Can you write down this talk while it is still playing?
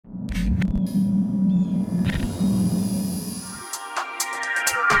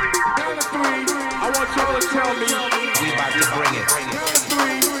want y'all to tell me. We about to bring it. Count of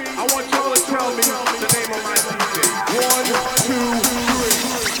three. I want y'all to tell me the name of my DJ. 1,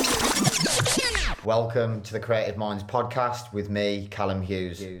 2, 3. Welcome to the Creative Minds podcast with me, Callum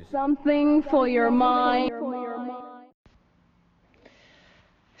Hughes. Something for your mind.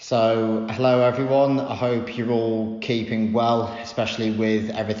 So, hello everyone. I hope you're all keeping well, especially with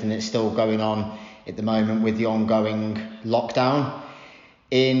everything that's still going on at the moment with the ongoing lockdown.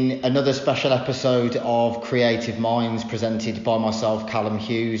 In another special episode of Creative Minds presented by myself, Callum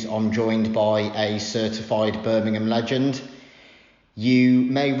Hughes, I'm joined by a certified Birmingham legend. You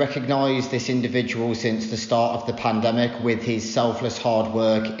may recognise this individual since the start of the pandemic with his selfless hard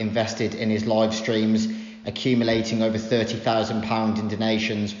work invested in his live streams, accumulating over £30,000 in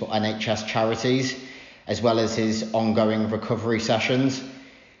donations for NHS charities, as well as his ongoing recovery sessions.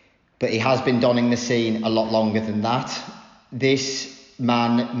 But he has been donning the scene a lot longer than that. This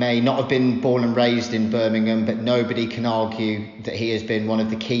man may not have been born and raised in Birmingham, but nobody can argue that he has been one of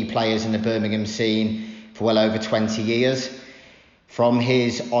the key players in the Birmingham scene for well over 20 years. From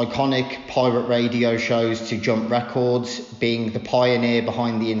his iconic pirate radio shows to Jump Records, being the pioneer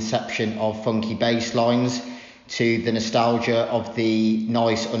behind the inception of funky bass lines, to the nostalgia of the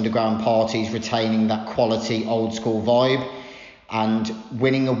nice underground parties retaining that quality old school vibe, and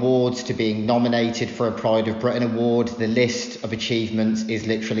winning awards to being nominated for a Pride of Britain award, the list of achievements is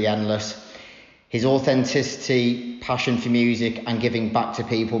literally endless. His authenticity, passion for music and giving back to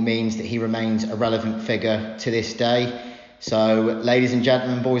people means that he remains a relevant figure to this day. So, ladies and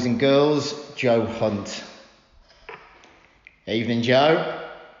gentlemen, boys and girls, Joe Hunt. Evening, Joe.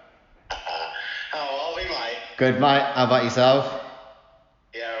 How are we, mate? Good, mate. How about yourself?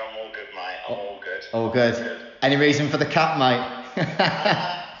 Yeah, I'm all good, mate. I'm all good. All good. Any reason for the cap, mate?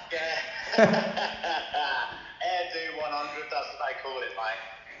 Yeah. Hairdo 100, that's what they call it, mate.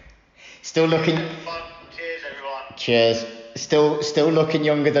 Still looking... Cheers, everyone. Cheers. Still looking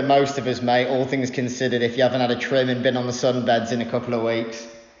younger than most of us, mate, all things considered, if you haven't had a trim and been on the sunbeds in a couple of weeks.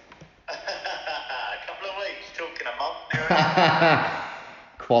 A couple of weeks, talking a month.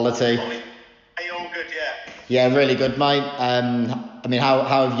 Quality. Are you all good, yeah? Yeah, really good, mate. I mean, how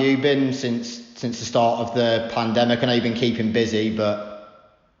have you been since the start of the pandemic? I know you've been keeping busy, but...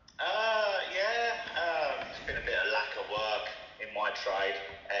 It's been a bit of lack of work in my trade,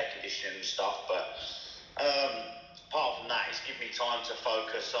 air conditioning and stuff, but apart from that, it's given me time to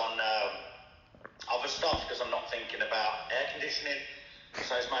focus on other stuff because I'm not thinking about air conditioning.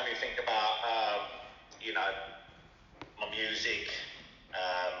 So it's made me think about, my music,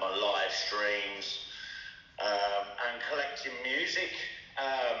 my live streams, and collecting music.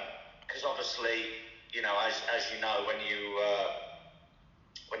 Because obviously, as you know, when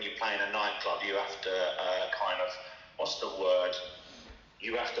you play in a nightclub, you have to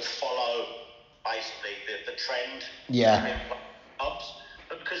you have to follow basically the trend. Yeah. In clubs,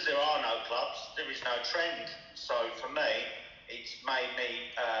 but because there are no clubs, there is no trend. So for me, it's made me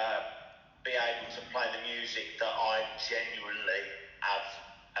be able to play the music that I genuinely have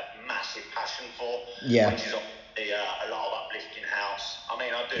a massive passion for. Yeah. Which is a lot of uplifting house. I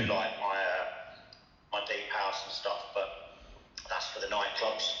mean, I do like my deep house and stuff, but that's for the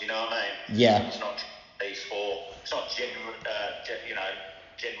nightclubs. You know what I mean? Yeah. It's not It's not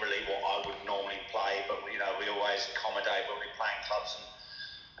generally what I would normally play, but we always accommodate when we play in clubs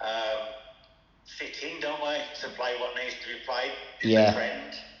and fit in, don't we, to play what needs to be played. Yeah. The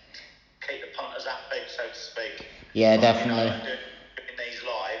trend, keep the punters happy, so to speak. Yeah, definitely. Doing these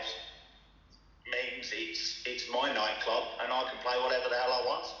lives means it's my nightclub and I can play whatever the hell I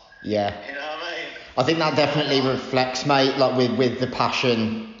want. Yeah. You know what I mean? I think that definitely reflects, mate, like with the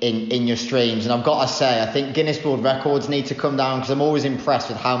passion in your streams. And I've got to say, I think Guinness World Records need to come down because I'm always impressed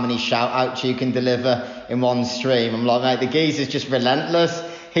with how many shout outs you can deliver in one stream. I'm like, mate, the geezer's just relentless.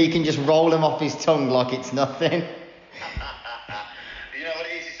 He can just roll them off his tongue like it's nothing. You know what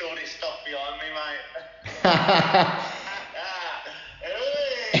it is? It's all this stuff behind me, mate.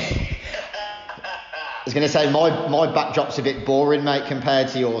 I was going to say, my backdrop's a bit boring, mate, compared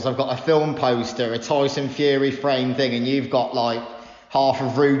to yours. I've got a film poster, a Tyson Fury frame thing, and you've got, like, half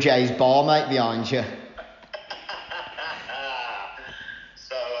of Rouget's bar, mate, behind you.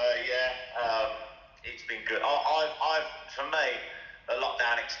 It's been good. For me, the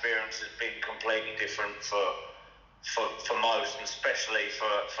lockdown experience has been completely different for most, and especially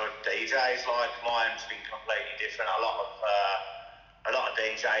for DJs. Like, mine's been completely different. A lot of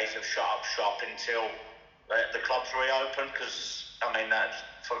DJs have shut up shop until the clubs reopen, because that's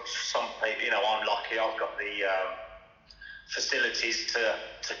for some people. I'm lucky. I've got the facilities to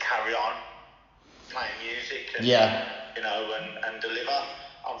carry on playing music and and deliver.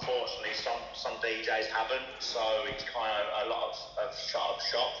 unfortunately, some DJs haven't, so it's kind of a lot of shop,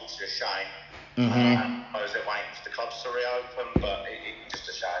 which is a shame. I was waiting for the clubs to reopen, but it's just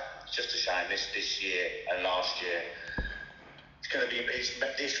a shame. It's just a shame this year and last year.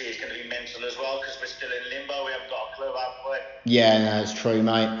 This year's going to be mental as well because we're still in limbo. We haven't got a clue, have we? Yeah, no, it's true,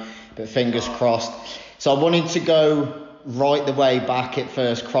 mate. But fingers crossed. So I wanted to go right the way back at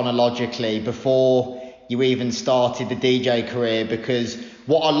first chronologically before you even started the DJ career, because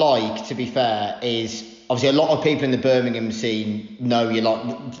what I like, to be fair, is obviously a lot of people in the Birmingham scene know you.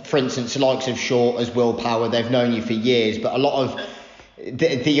 Like, for instance, the likes of Short as Willpower, they've known you for years, but a lot of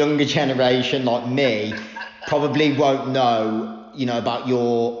the younger generation, like me, probably won't know, you know, about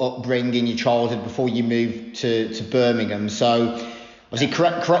your upbringing, your childhood before you moved to Birmingham. So obviously,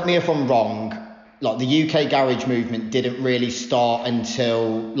 correct me if I'm wrong, like the UK garage movement didn't really start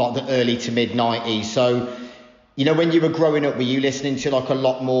until like the early to mid 90s. So, you know, when you were growing up, were you listening to like a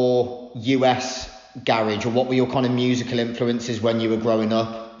lot more US garage, or what were your kind of musical influences when you were growing up?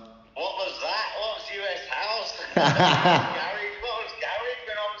 What was that? What was US house? Garage? What was garage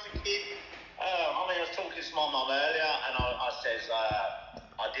when I was a kid? I mean, I was talking to my mum earlier, and I says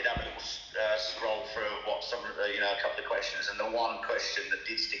I did have a little scroll through what some of the, you know, a couple of questions, and the one question that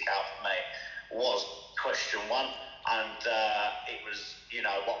did stick out for me was question 1, and it was, you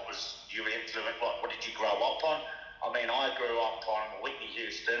know, what was your influence? What did you grow up on? I mean, I grew up on Whitney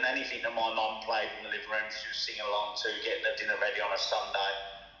Houston. Anything that my mum played in the living room, she was singing along to, getting the dinner ready on a Sunday.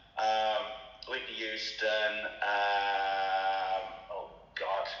 Whitney Houston,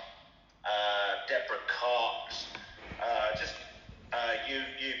 Deborah Cox, just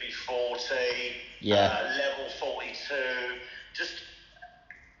UB40, Level 42. Just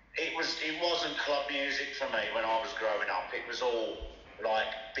it wasn't club music for me when I was growing up. It was all like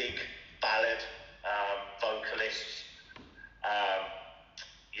big ballad vocalists.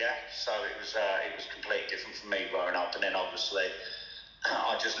 So it was completely different for me growing up, and then obviously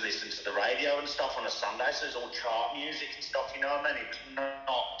I just listened to the radio and stuff on a Sunday, so it was all chart music and stuff, you know what I mean? It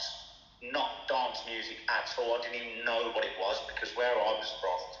was not dance music at all. I didn't even know what it was, because where I was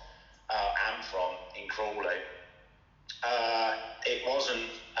from in Crawley, it wasn't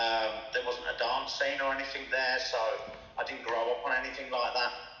there wasn't a dance scene or anything there, so I didn't grow up on anything like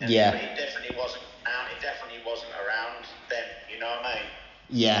that. And it definitely wasn't around then, you know what I mean?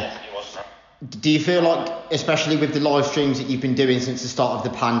 Yeah. It definitely wasn't around. Do you feel like, especially with the live streams that you've been doing since the start of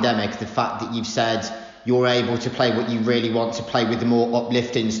the pandemic, the fact that you've said you're able to play what you really want to play with the more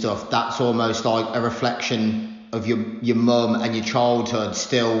uplifting stuff, that's almost like a reflection of your mum and your childhood,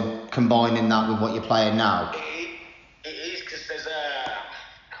 still combining that with what you're playing now? It is, because there's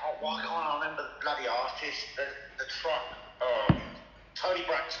why can't I remember the bloody artist? The truck. Tony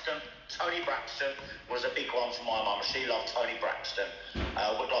Braxton was a big one for my mum. She loved Tony Braxton.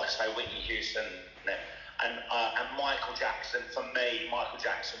 Would like to say Whitney Houston, and Michael Jackson. For me, Michael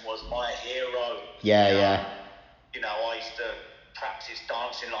Jackson was my hero. Yeah. You know, I used to practice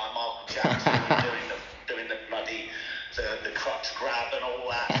dancing like Michael Jackson, doing the bloody the crutch grab and all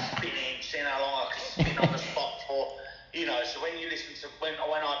that, spinning, seeing how long I could spin on the spot for. You know, so when you listen to when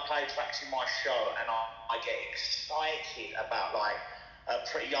I play tracks in my show, and I get excited about like a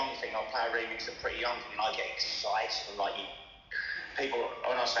Pretty Young Thing. I'll play a remix of Pretty Young Thing, and I get excited, and like people,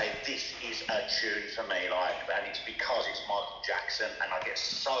 when I say this is a tune for me, like, and it's because it's Michael Jackson, and I get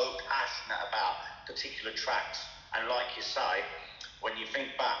so passionate about particular tracks. And like you say, when you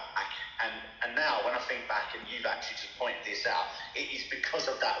think back, and now when I think back, and you've actually just pointed this out, it is because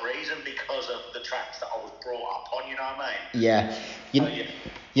of that reason, because of the tracks that I was brought up on, you know what I mean? Yeah.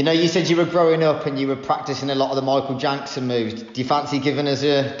 You know, you said you were growing up and you were practicing a lot of the Michael Jackson moves. Do you fancy giving us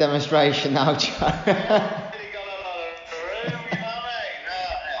a demonstration now, Joe? I've really got a lot of room, you know what I mean?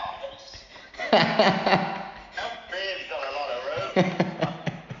 I've really got a lot of room.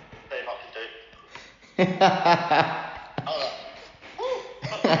 See if I can do. Hold on.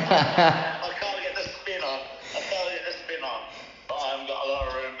 I can't get the spin on. But I haven't got a lot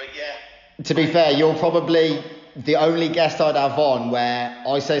of room, but yeah. To be fair, you're probably the only guest I'd have on where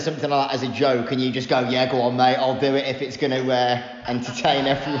I say something like that as a joke and you just go, yeah, go on, mate, I'll do it if it's going to entertain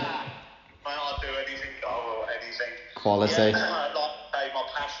everyone. I'll do anything, I will, anything. Quality. Yeah, like my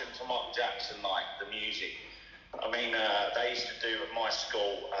passion for Michael Jackson, like the music. I mean, they used to do at my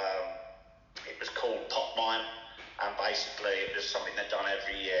school, it was called Pop Mime, and basically it was something they'd done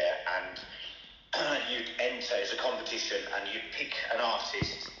every year, and you'd enter as a competition and you'd pick an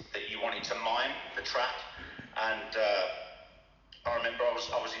artist that you wanted to mime the track. And I remember I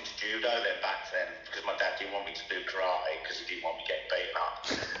was into judo back then, because my dad didn't want me to do karate because he didn't want me getting beaten up.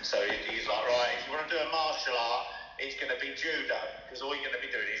 So he's like, right, if you want to do a martial art, it's going to be judo, because all you're going to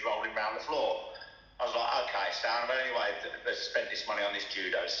be doing is rolling around the floor. I was like, okay, Stan, but anyway, let's spend this money on this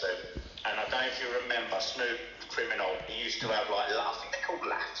judo suit. And I don't know if you remember Smooth Criminal, he used to have like, I think they're called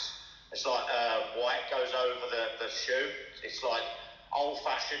laths. It's like white goes over the shoe. It's like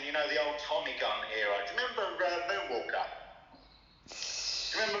old-fashioned, you know, the old Tommy gun era. Do you remember Moonwalker? Do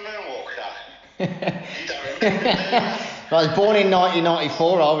you remember Moonwalker? You don't remember? I was born in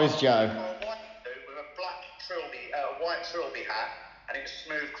 1994, I was Joe. A white suit with a black white trilby hat, and it was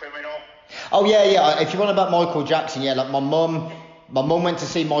Smooth Criminal. Oh yeah. If you're on about Michael Jackson, yeah, like my mum went to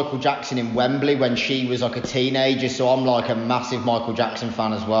see Michael Jackson in Wembley when she was like a teenager, so I'm like a massive Michael Jackson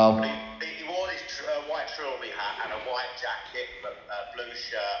fan as well. He wore his white trilby hat and a white jacket, blue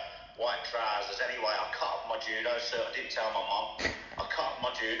shirt, white trousers. Anyway, I cut up my judo suit. I didn't tell my mum. I cut up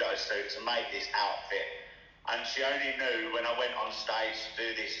my judo suit to make this outfit, and she only knew when I went on stage to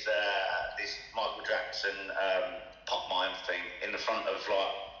do this Michael Jackson pop mime thing in the front of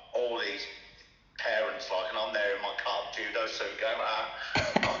like all these parents, like, and I'm there in my cut up judo suit going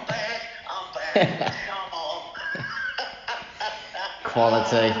I'm back, come on.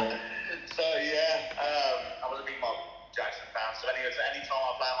 Quality. So yeah, I was a big Michael Jackson fan, so any time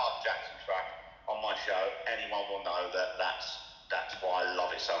I play a Michael Jackson track on my show, anyone will know that's why I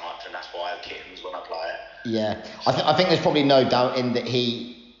love it so much, and that's why I have kittens when I play it. Yeah, I think there's probably no doubt in that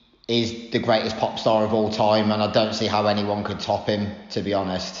he is the greatest pop star of all time, and I don't see how anyone could top him, to be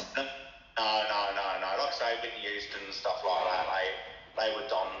honest. No. Like I say, Whitney Houston and stuff like that, they were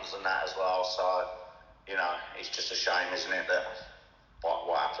dons and that as well. So, you know, it's just a shame, isn't it, that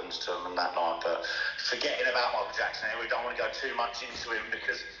what happens to them and that night. But forgetting about Michael Jackson, we don't want to go too much into him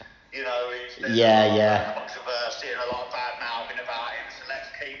because, you know, there's a lot of controversy and a lot of bad mouthing about him. So let's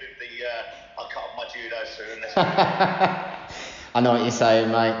keep it I cut off my judo suit and let's I know what you're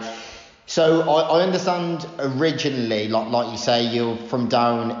saying, mate. So I understand originally, like you say, you're from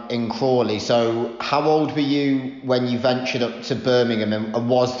down in Crawley. So how old were you when you ventured up to Birmingham, and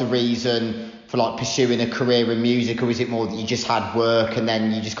was the reason for like pursuing a career in music, or was it more that you just had work and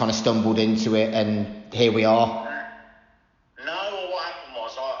then you just kind of stumbled into it and here we are? No, well, what happened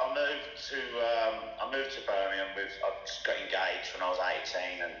was I moved to Birmingham. I just got engaged when I was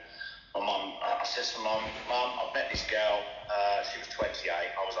 18, and my mum, I said to my mum, I've met this girl. She was 28,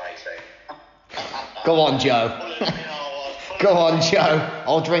 I was 18. Go on, Joe. Go on, Joe.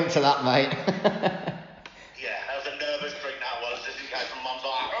 I'll drink to that, mate. Yeah, that was a nervous drink that was, just in case my mum's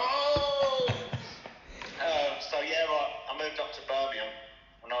like, oh! So yeah, I moved up to Birmingham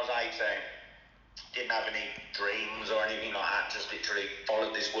when I was 18. Didn't have any dreams or anything like that, just literally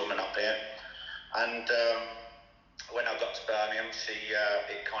followed this woman up here. And when I got to Birmingham,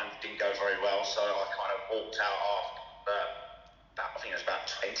 it kind of didn't go very well, so I kind of walked out after, I think it was about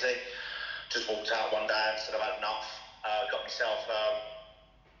 20. Just walked out one day and said I've had enough. Got myself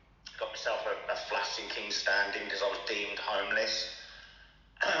a flat in King's Standing because I was deemed homeless.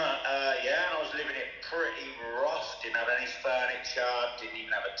 And I was living it pretty rough. Didn't have any furniture, didn't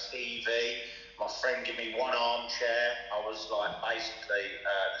even have a TV. My friend gave me one armchair. I was like basically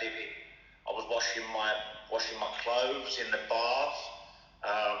living. I was washing my clothes in the bath.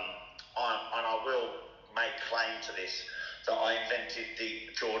 And I will make claim to this, that I invented the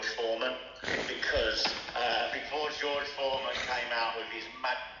George Foreman, because before George Foreman came out with his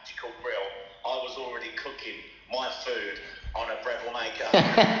magical grill, I was already cooking my food on a Breville maker.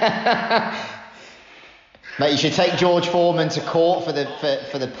 Mate, you should take George Foreman to court for the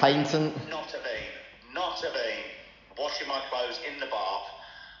patent. Not a bean. Washing my clothes in the bath.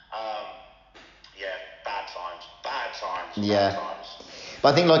 Bad times.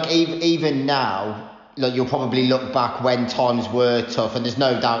 But I think like even now, like you'll probably look back when times were tough, and there's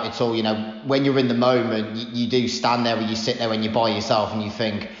no doubt at all, you know, when you're in the moment, you do stand there, or you sit there when you're by yourself and you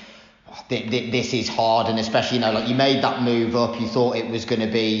think, this is hard. And especially, you know, like you made that move up, you thought it was going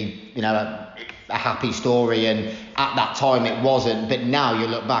to be, you know, a happy story, and at that time it wasn't. But now you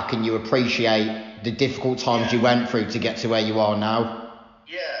look back and you appreciate the difficult times you went through to get to where you are now.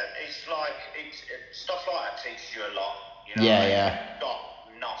 Yeah, it's like stuff like that teaches you a lot, you know. Yeah. You've got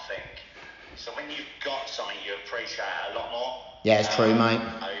nothing, so when you've got something, you appreciate it a lot more. Yeah, it's true, mate.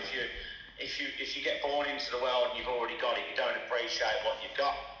 If you get born into the world and you've already got it, you don't appreciate what you've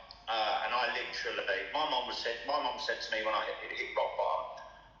got. And I literally, my mum said to me when I hit rock bottom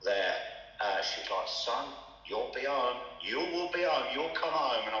there, she's like, son, you'll be home. You will be home. You'll come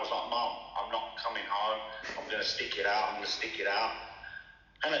home. And I was like, Mum, I'm not coming home. I'm going to stick it out.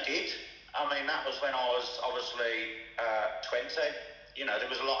 And I did. I mean, that was when I was obviously 20. You know, there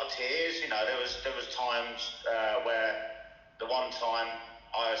was a lot of tears. You know, there was times where the one time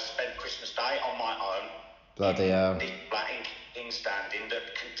I spent Christmas Day on my own Bloody hell. This flat in standing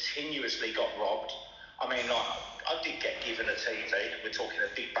that continuously got robbed. I mean, like, I did get given a TV. We're talking a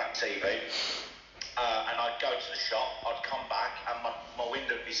big back TV. And I'd go to the shop, I'd come back, and my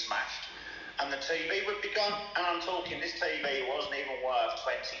window would be smashed. And the TV would be gone. And I'm talking, this TV wasn't even worth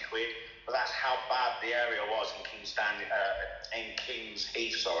 20 quid. But that's how bad the area was in King's Heath,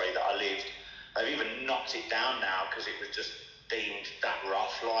 that I lived. They've even knocked it down now because it was just deemed that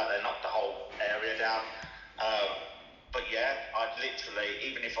rough. Like, they knocked the whole area down. But yeah, I'd literally,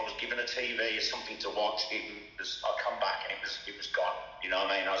 even if I was given a TV or something to watch, I'd come back and it was gone. You know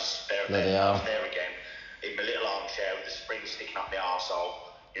what I mean? I was there again in my little armchair with the spring sticking up my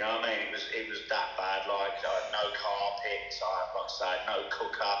arsehole. You know what I mean? It was that bad. Like, I had no carpets, like I said, no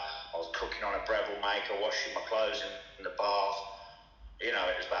cooker. I was cooking on a Breville maker, washing my clothes in the bath. You know,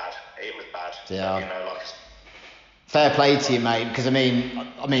 it was bad. It was bad. Yeah. You know, like. Fair play to you, mate, because I mean,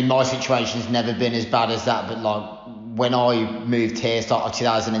 my situation's never been as bad as that, but like when I moved here, start of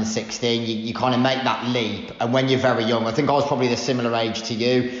 2016, you kind of make that leap, and when you're very young, I think I was probably the similar age to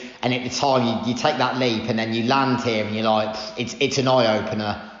you, and at the time you take that leap, and then you land here, and you're like, it's an eye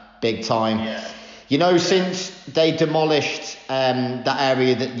opener, big time. Yeah. You know, since they demolished that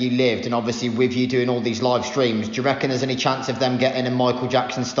area that you lived, and obviously with you doing all these live streams, do you reckon there's any chance of them getting a Michael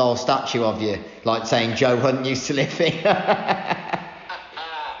Jackson style statue of you, like saying Joe Hunt used to live here? No,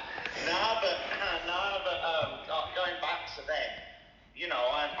 but going back to then, you know,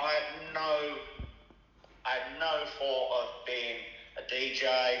 I had no thought of being a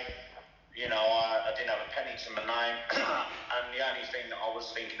DJ. You know, I didn't have a penny to my name, and the only thing that I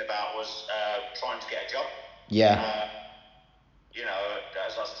was thinking about was trying to get a job. Yeah. You know,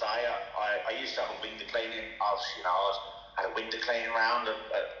 as I say, I used to have a window cleaning. I had a window cleaning round at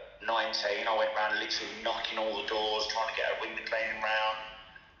 19. I went around literally knocking all the doors, trying to get a window cleaning round.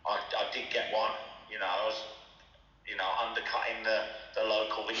 I did get one. You know, I was, you know, undercutting the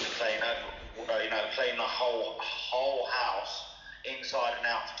local window cleaner. You know, clean the whole house inside and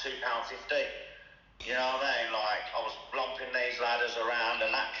out for £2.50. You know what I mean? Like, I was lumping these ladders around,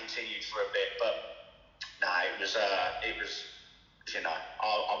 and that continued for a bit. But no, it was, you know,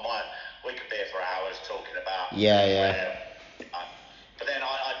 we could be here for hours talking about. Yeah. But then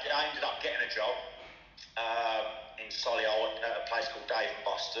I ended up getting a job in Solihull at a place called Dave and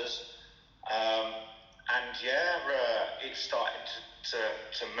Buster's, and yeah, it started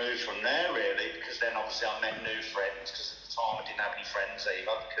to move from there really, because then obviously I met new friends, because at the time I didn't have any friends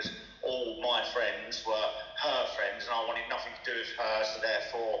either, because all my friends were her friends and I wanted nothing to do with her, so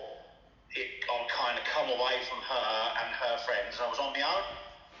therefore I'll kind of come away from her and her friends, and I was on my own.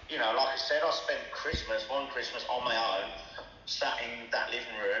 You know, like I said, I spent one Christmas on my own, sat in that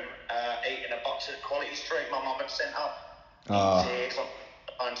living room, eating a box of Quality Street my mum had sent up. Oh. Tears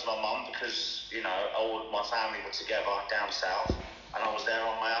on to my mum, because, you know, all my family were together down south, and I was there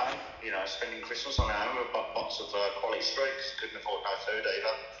on my own, you know, spending Christmas on my own with a box of Quality Street, because couldn't afford no food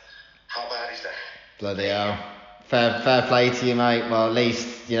either. How bad is that? Bloody hell. Fair play to you, mate. Well, at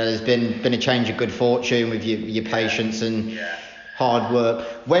least, you know, there's been a change of good fortune with your patience and hard work.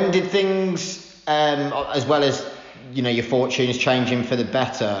 When did things, as well as, you know, your fortunes changing for the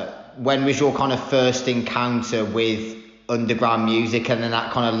better, when was your kind of first encounter with underground music, and then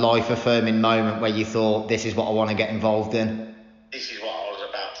that kind of life-affirming moment where you thought, this is what I want to get involved in? This is what I was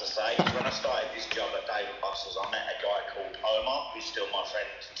about to say. When I started this job at Dave & Buster's, I met a guy called Omar, who's still my friend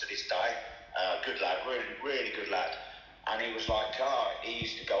to this day. Good lad, really, really good lad. And he was like, he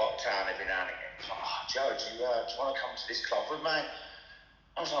used to go uptown every now and again. He was like, Joe, do you want to come to this club with me? I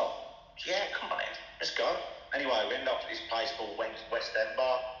was like, yeah, come on in, let's go. Anyway, we ended up at this place called West End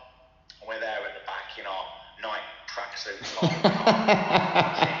Bar. And we're there at the back in our night tracksuits on,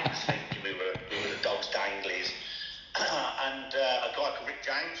 thinking we were the dog's danglies. And a guy called Rick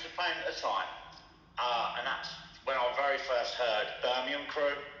James was playing at the time. And that's when I very first heard Birmingham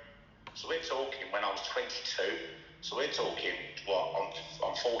Crew. So we're talking when I was 22. So we're talking,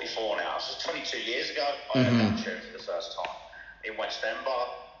 I'm 44 now. So it's 22 years ago I heard that tune for the first time in West End Bar.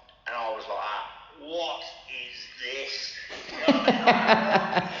 And I was like, what is this? You know what I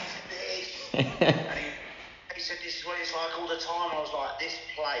mean? What is this? And he said, this is what it's like all the time. I was like, this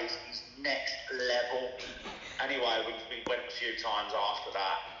place is next level. Anyway, we went a few times after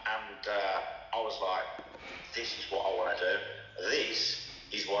that, and I was like, this is what I want to do. This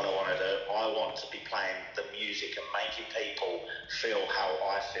is what I want to do. I want to be playing the music and making people feel how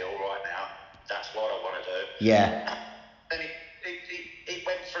I feel right now. That's what I want to do. Yeah. And it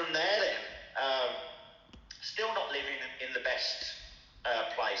went from there then. Still not living in the best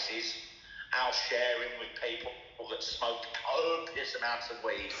places, out sharing with people that smoked copious amounts of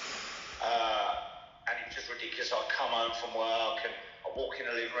weed. and it was just ridiculous. I'd come home from work and I'd walk in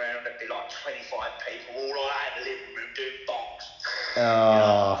the living room, there'd be like 25 people all out in the living room doing box.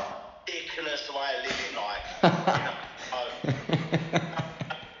 Oh. Ridiculous the way of living, like, I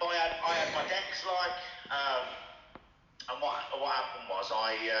had my decks, like, and what happened was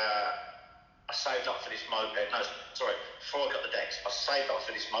I saved up for this moped. No, sorry, before I got the decks, I saved up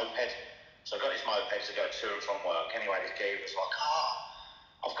for this moped. So I got this moped to go to and from work. Anyway, this guy was like,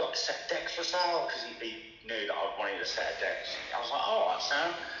 I've got a set of decks for sale, because he knew that I wanted a set of decks. I was like, all right,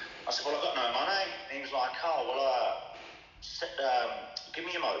 Sam. I said, well, I've got no money. And he was like, give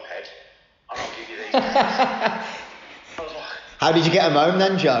me your moped and I'll give you these decks. I was like, How did you get them home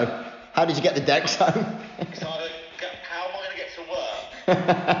then, Joe? How did you get the decks home? so how am I going to get to work?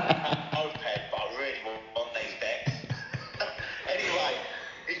 Moped, but I really want these decks. Anyway,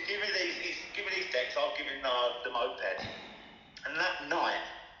 he's give me these decks, I'll give him the moped. And that night,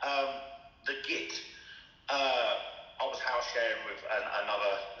 the git, I was house sharing with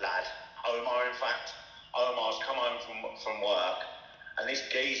another lad, Omar in fact. Omar's come home from work, and this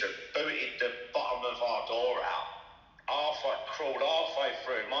geezer booted the bottom of our door out. Crawled halfway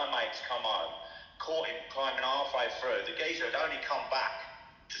through. My mate's come home, caught him climbing halfway through. The geezer had only come back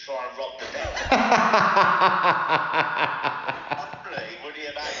to try and rob the deck. Probably would he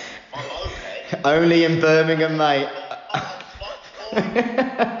have had my moped? Only in Birmingham, mate.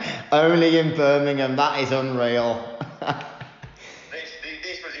 Only in Birmingham. That is unreal.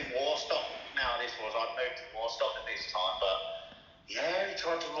 This was in Warstock. I'd moved to Warstock at this time, but yeah, he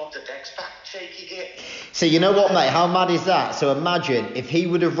tried to rob the decks back, cheeky git. So you know what, mate? How mad is that? So imagine if he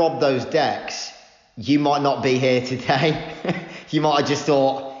would have robbed those decks, you might not be here today. You might have just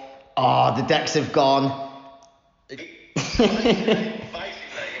thought, the decks have gone. Basically, if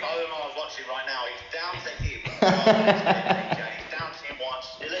Omar's watching right now, it's down to him. It's down to him once.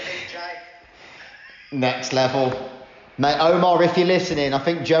 Still a DJ. Next level. Mate, Omar, if you're listening, I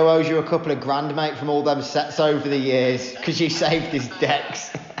think Joe owes you a couple of grand, mate, from all them sets over the years, because you saved his decks.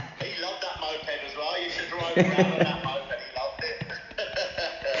 He loved that moped as well. You should drive around on that moped. He loved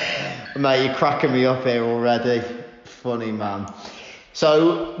it. Mate, you're cracking me up here already. Funny, man.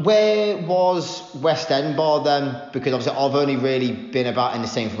 So, where was West End Bar then? Because obviously I've only really been about in the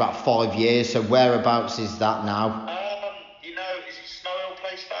scene for about 5 years, so whereabouts is that now? Is it Snow Hill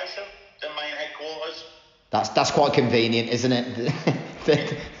Police Station? The main headquarters? That's quite convenient, isn't it? No,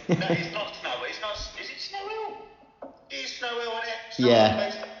 it's not Snow Hill. Is it Snow Hill? It is Snow Hill, isn't it? Snow Yeah. Hill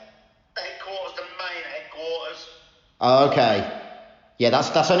Police Station. The headquarters, the main headquarters. Oh, okay. Yeah,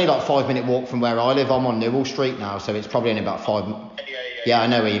 that's only like 5 minute walk from where I live. I'm on Newell Street now, so it's probably only about 5. Yeah, I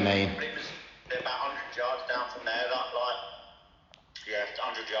know what you mean. But it was about 100 yards down from there.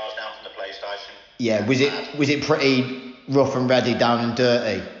 100 yards down from the police station. Yeah, was it pretty rough and ready, down and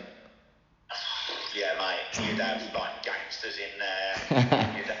dirty? Yeah, mate. You'd have like gangsters in there.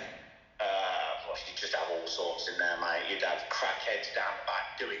 You'd just have all sorts in there, mate. You'd have crackheads down the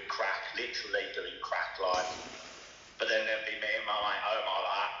back doing crack, literally doing crack, like. But then there'd be me and my mate Omar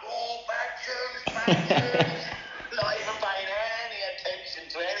like, bad shoes. Not even paying any attention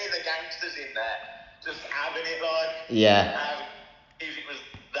to any of the gangsters in there. Just having it like. Yeah. Music was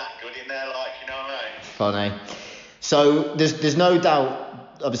that good in there, like, you know what I mean? Funny. So there's no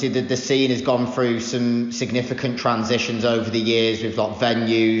doubt, obviously the scene has gone through some significant transitions over the years with like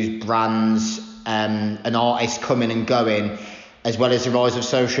venues, brands, and artists coming and going, as well as the rise of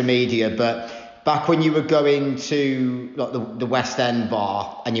social media. But back when you were going to like the West End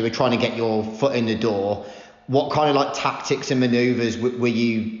Bar and you were trying to get your foot in the door, what kind of like tactics and manoeuvres were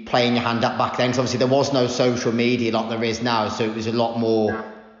you playing your hand at back then? Because obviously there was no social media like there is now, so it was a lot more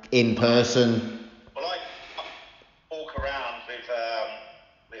in person. Well, I walk around with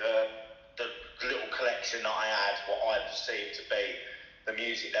the little collection that I had, what I perceived to be the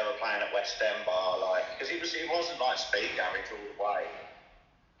music they were playing at West End Bar, like, because it wasn't like speed garage all the way.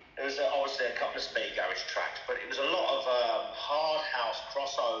 There was obviously a couple of speed garage tracks, but it was a lot of hard house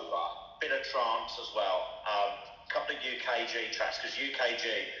crossover, bit of trance as well, a couple of UKG tracks, because UKG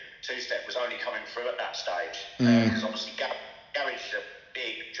two-step was only coming through at that stage. Because obviously garage is a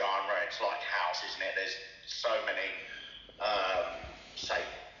big genre. It's like house, isn't it? There's so many,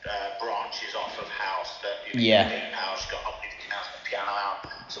 branches off of house that you can deep house, you've got uplifting house, piano out.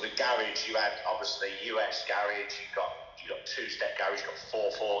 So with garage, you had obviously US garage, you got two-step garage, you got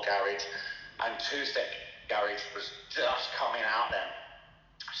 4/4 garage, and two-step garage was just coming out then.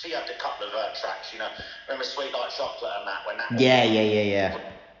 So you had a couple of tracks, remember Sweet Like Chocolate and that, when that Yeah.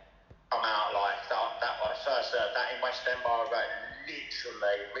 come out like that when I first heard that in West End Bar,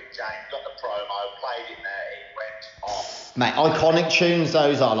 literally Rick James got the promo, played in there, it went off. Mate, iconic tunes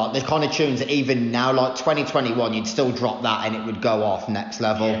those are, like the kind of tunes that even now, like 2021, you'd still drop that and it would go off next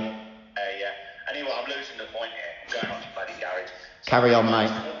level. Yeah. Anyway, I'm losing the point here. I'm going off to bloody garage. Carry on, mate.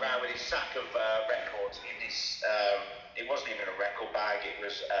 I walked around with his sack of records in this. It wasn't even a record bag. It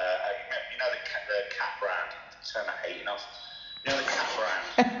was, you know, the cat brand. Turn that heating off. You know the cat brand.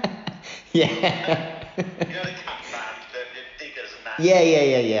 Yeah. You know the cat brand, the diggers and that. Yeah.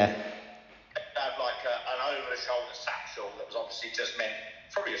 They had like an over-the-shoulder satchel that was obviously just meant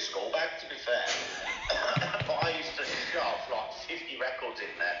probably a school bag, to be fair. But I used to shove like 50 records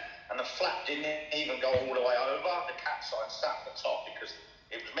in there, and the flap didn't even go all the way over. The cat sign sat at the top because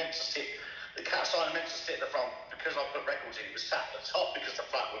it was meant to sit. The cat sign was meant to sit at the front because I put records in. It was sat at the top because the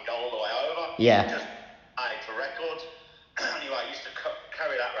flap would go all the way over. Yeah. Just added for records. Anyway, I used to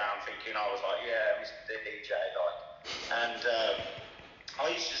carry that around thinking I was like, yeah, Mr. DJ, like. And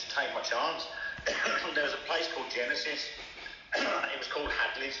I used to just take my chance. There was a place called Genesis. It was called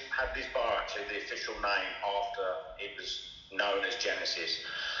Hadley's Bar, actually, the official name after it was known as Genesis.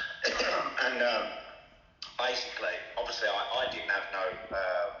 And basically, obviously, I didn't have no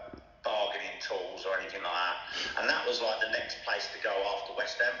bargaining tools or anything like that. And that was like the next place to go after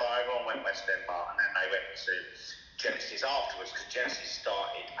West End Bar. Everyone went West End Bar, and then they went to Genesis afterwards, because Genesis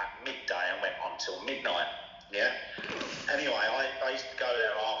started at midday and went on till midnight. Yeah. Anyway, I used to go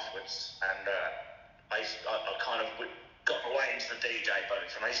there afterwards, and I kind of got my way into the DJ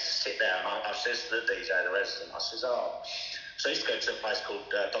booth, and I used to sit there, and I says to the DJ, the resident, I says, oh. So I used to go to a place called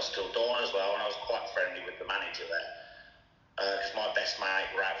Dusk Till Dawn as well, and I was quite friendly with the manager there, because my best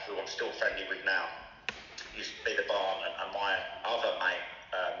mate, Ralph, who I'm still friendly with now, used to be the barman, and my other mate,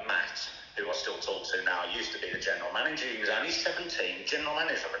 Matt, who I still talk to now, used to be the general manager. He was only 17, general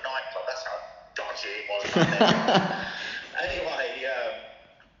manager of a nightclub. That's how dodgy it was back then. Anyway,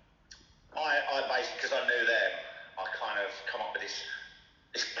 I basically, because I knew them, I kind of come up with this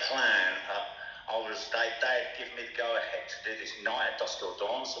plan. They had given me the go-ahead to do this night at Dusk Till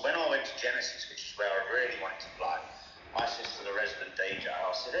Dawn. So when I went to Genesis, which is where I really wanted to play, I said to the resident DJ,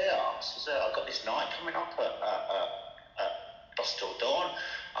 I said, I've got this night coming up at Dusk Till Dawn.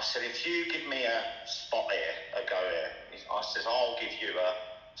 I said, if you give me a spot here, a go here, I says, I'll give you a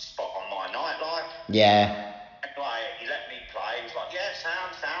spot on my night, like. Yeah. Anyway, he let me play. He was like, yeah,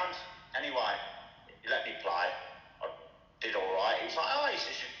 sound. Anyway, he let me play. I did all right. He was like, oh, he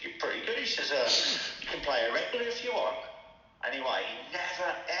says, you're pretty good. He says, you can play a record if you want. Anyway, he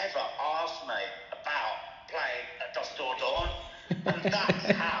never, ever asked me about playing at Dusk Till Dawn. And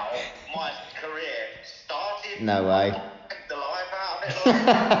that's how my career started. No way. The life out of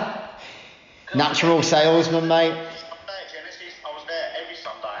it. Natural salesman, mate. Genesis, I was there every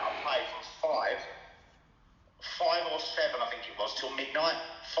Sunday. I played from 5 or 7, I think it was, till midnight.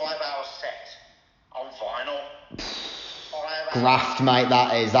 5-hour set on vinyl. 5 hours. Graft, mate.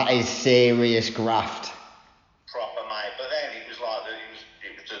 That is serious graft. Proper, mate. But then it was like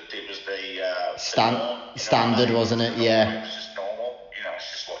it was the standard, wasn't it? Yeah. It was just normal. You know,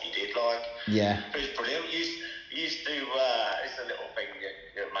 it's just what you did, like. Yeah. It was brilliant. You used to. It's a little thing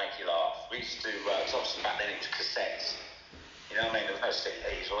that make you laugh. We used to. Cause obviously back then it was cassettes. You know what I mean? There was no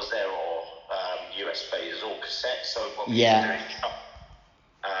CDs, was there, or USBs? It was all cassettes. So what we used to do is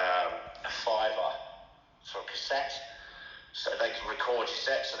a $5 for a cassette, so they can record your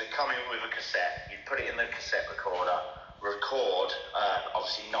set. So they come in with a cassette. You put it in the cassette recorder, record.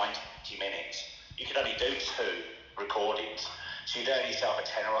 Obviously 90 minutes. You could only do 2 recordings, so you'd earn yourself a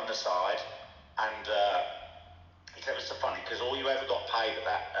tenner on the side, and it's ever so funny because all you ever got paid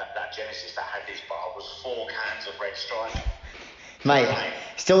at that Genesis that had this bar was 4 cans of Red Stripe. Mate,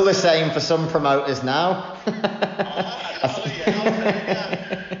 still the same for some promoters now. 5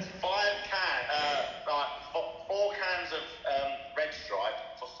 cans of Red Stripe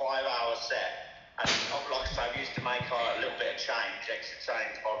for 5-hour set. And like I say, we used to make a little bit of change, extra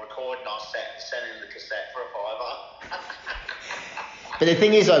change, by recording our set and selling the cassette for a $5. But the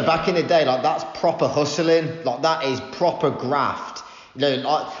thing is, though, back in the day, like, that's proper hustling. Like, that is proper graft. You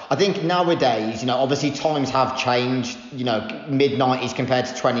know, I think nowadays, you know, obviously times have changed, you know, mid-90s compared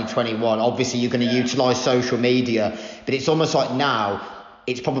to 2021. Obviously, you're going to utilise social media, but it's almost like now,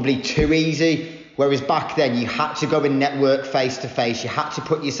 it's probably too easy. Whereas back then, you had to go and network face-to-face. You had to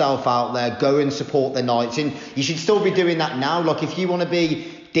put yourself out there, go and support the nights. And you should still be doing that now. Like, if you want to be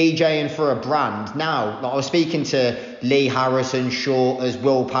DJing for a brand now, like I was speaking to Lee Harrison, Shorters,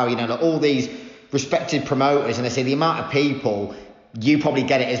 Will Power, you know, like all these respected promoters, and they say the amount of people, you probably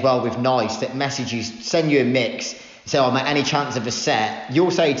get it as well with Nice, that message you, send you a mix, say, oh mate, any chance of a set?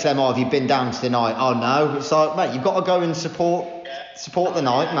 You'll say to them, oh, have you been down to the night? Oh no. It's like, mate, you've got to go and support the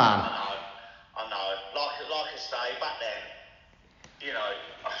night, man. I know. Like I say,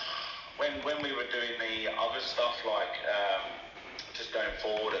 when we were doing the other stuff, like just going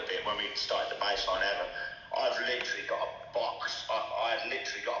forward a bit, when we started the baseline ever, I've literally got a box. I had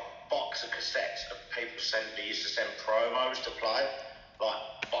literally got a box of cassettes of people used to send promos to play, like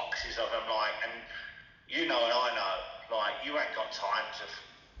boxes of them, like, and you know and I know, like, you ain't got time to,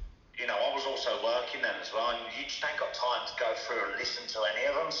 you know, I was also working then as well, and you just ain't got time to go through and listen to any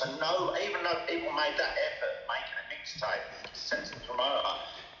of them. So no, even though people made that effort making a mixtape, sent to the promoter,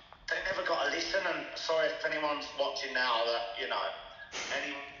 they never got to listen. And sorry if anyone's watching now that, you know,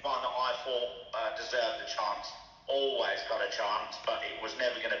 anyone that I thought deserved a chance always got a chance, but it was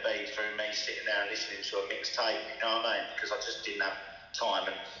never going to be through me sitting there and listening to a mixtape, you know what I mean? Because I just didn't have time,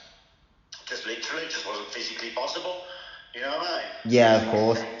 and just literally just wasn't physically possible, you know what I mean? Yeah, of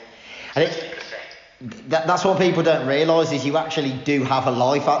course. And that's what people don't realise, is you actually do have a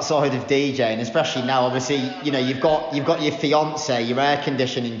life outside of DJing, especially now. Obviously, you know, you've got your fiance, your air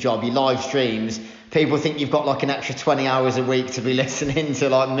conditioning job, your live streams. People think you've got like an extra 20 hours a week to be listening to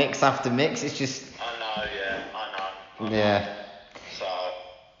like mix after mix. It's just. I know. Yeah. So.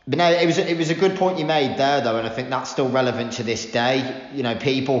 But no, it was a good point you made there though, and I think that's still relevant to this day. You know,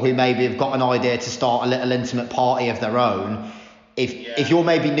 people who maybe have got an idea to start a little intimate party of their own. If you're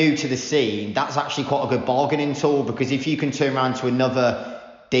maybe new to the scene, that's actually quite a good bargaining tool, because if you can turn around to another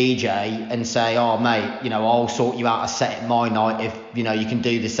DJ and say, oh mate, you know, I'll sort you out a set at my night if, you know, you can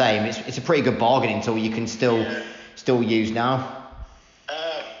do the same, it's a pretty good bargaining tool you can still use now.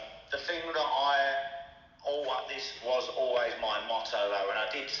 The thing that this was always my motto though, and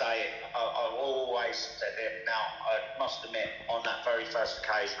I did say it, I always said it. Now, I must admit, on that very first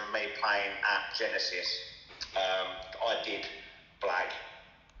occasion of me playing at Genesis, I did blag.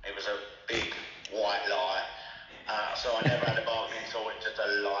 It was a big white lie. So I never had a bargaining tool, it's just a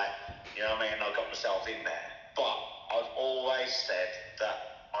lie. You know what I mean? I got myself in there. But I've always said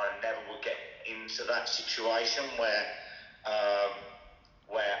that I never would get into that situation where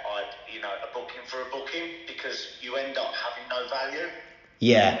I'd, you know, a booking for a booking, because you end up having no value.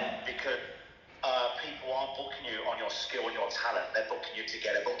 Yeah. Because people aren't booking you on your skill and your talent, they're booking you to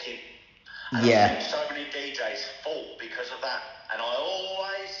get a booking. And Yeah. I've seen so many DJs fall because of that. And I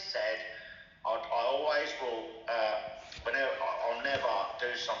always said, I always will, I'll never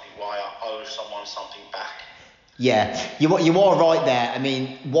do something where I owe someone something back. Yeah, you are right there. I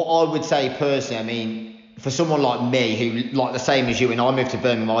mean, what I would say personally, I mean, for someone like me who, like the same as you, and I moved to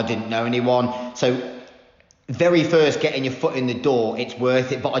Birmingham, I didn't know anyone. So very first getting your foot in the door, it's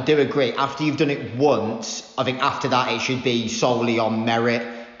worth it. But I do agree, after you've done it once, I think after that it should be solely on merit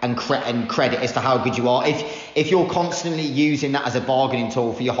and credit as to how good you are. If you're constantly using that as a bargaining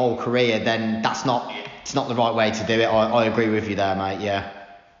tool for your whole career, then it's not the right way to do it. I agree with you there, mate. Yeah.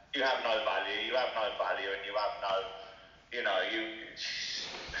 You have no value. You have no value, and you have no, you know, you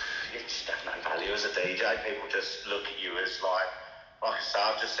just have no value as a DJ. People just look at you as like I say,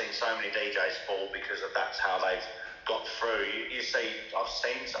 I've just seen so many DJs fall because of that's how they've got through. You see, I'm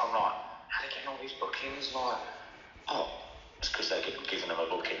like, how are they getting all these bookings? Like, oh, it's because they're giving them a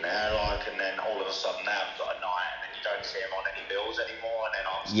booking there, like, and then all of a sudden now I've got a night, and then you don't see them on any bills anymore, and then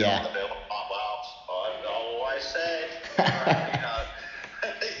I'm still on the bill. I'm like, well, I always said, you know.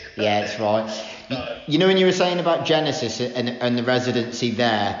 Yeah, it's right. You know, when you were saying about Genesis and the residency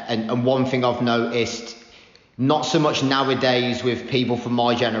there, and one thing I've noticed, not so much nowadays with people from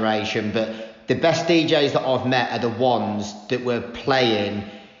my generation, but the best DJs that I've met are the ones that were playing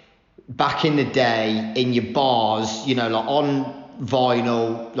back in the day in your bars, you know, like on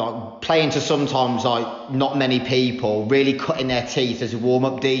vinyl, like playing to sometimes like not many people, really cutting their teeth as a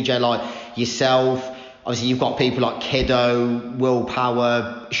warm-up DJ, like yourself. Obviously you've got people like Kiddo,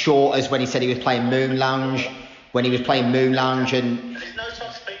 Willpower, Shorters when he said he was playing Moon Lounge, and there's no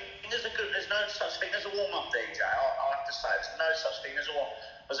such thing as a warm-up DJ. I have to say, there's no such thing as a warm-up.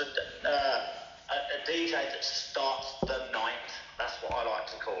 There's a DJ that starts the night. That's what I like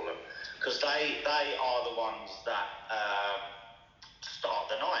to call them, because they are the ones that start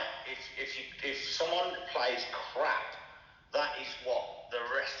the night. If someone plays crap, that is what the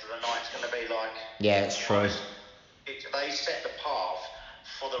rest of the night's going to be like. Yeah, it's true. They set the path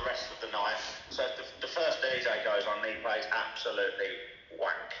for the rest of the night. So if the first DJ goes on, he plays absolutely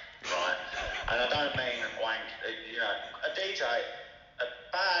wank, right? And I don't mean wank, you know, a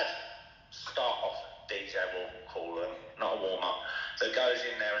bad start-off DJ, we'll call them, not a warm-up, that goes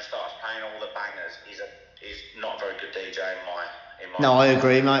in there and starts playing all the bangers, is not a very good DJ in my No, I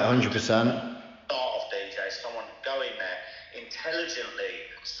agree, mate, 100%. Start-off DJ, someone go in there, intelligently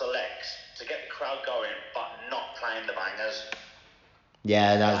selects to get the crowd going, but not playing the bangers.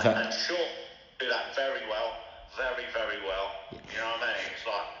 Yeah, that's and sure, do that very well, very, very well. You know what I mean? It's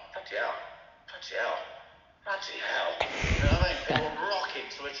like, bloody hell. You know what I mean? People rocking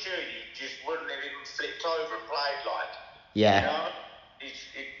to a tune you just wouldn't have even flipped over and played like. Yeah. You know?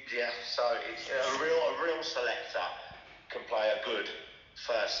 So it's a real selector can play a good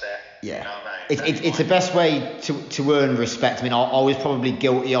first set. Yeah. You know what I mean? It's the best way to earn respect. I mean, I was probably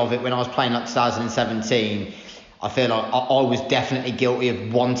guilty of it when I was playing like 2017. I feel like I was definitely guilty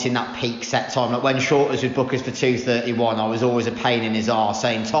of wanting that peak set time. Like when Shorters would book us for 2:31, I was always a pain in his arse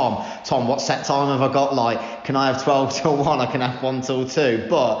saying, Tom, what set time have I got? Like, can I have 12 till 1? I can have 1 till 2.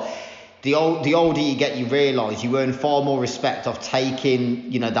 But the older you get, you realise you earn far more respect of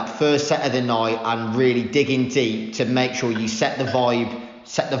taking, that first set of the night and really digging deep to make sure you set the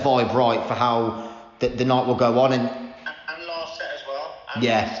vibe right for how the night will go on. And last set as well.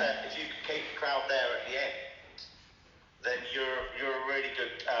 Yeah. Last set, if you can keep the crowd there at the end, then you're a really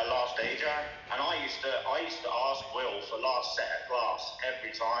good last DJ. And I used to ask Will for last set of class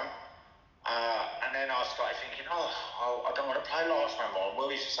every time. And then I started thinking, I don't want to play last no more. And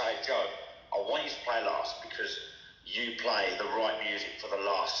Will used to say, Joe, I want you to play last because you play the right music for the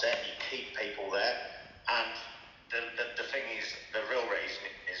last set. You keep people there. And the thing is, the real reason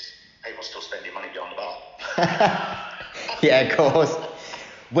is people still spending money behind the bar. Yeah, of course.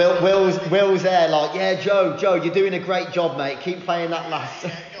 Will's there like, yeah, Joe, you're doing a great job, mate. Keep playing that last.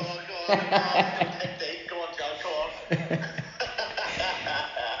 Yeah, go on, Joe, go on.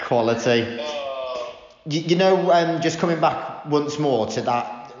 Quality. Just coming back once more to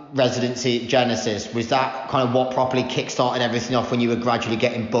that residency at Genesis, was that kind of what properly kick-started everything off when you were gradually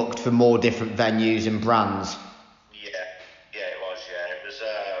getting booked for more different venues and brands? Yeah, it was. It was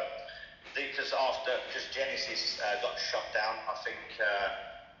because Genesis got shut down, I think,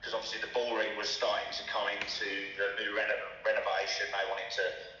 because obviously the ballroom was starting to come into the new renovation. They wanted to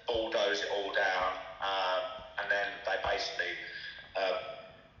bulldoze it all down, and then they basically,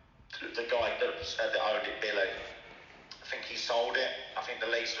 the guy that owned it, Billy, I think he sold it. I think the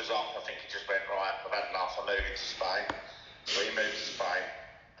lease was up. I think he just went, right, I've had enough, I'm moving to Spain. So he moved to Spain.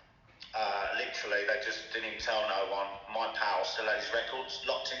 Literally, they just didn't even tell no one. My pal still had his records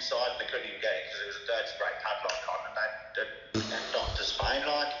locked inside and they couldn't even get it because it was a dirty grey padlock on, and they Dr. Spain,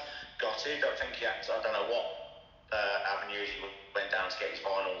 got it. I think he had to, I don't know what avenues he went down to get his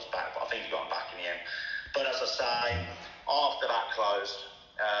vinyls back, but I think he got them back in the end. But as I say, after that closed,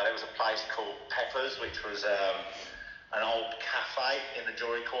 there was a place called Peppers, which was an old cafe in the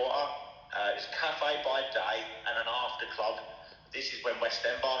Jewellery Quarter. It's a cafe by day and an after club. This is when West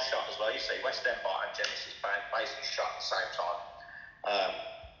End Bar shut as well. You see, West End Bar and Genesis Bank basically shut at the same time.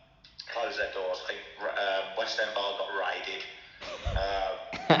 Closed their doors. I think West End Bar got raided.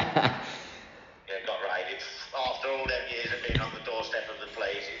 Got raided. After all them years of being on the doorstep of the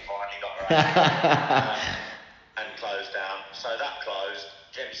police, it finally got raided and closed down. So that closed,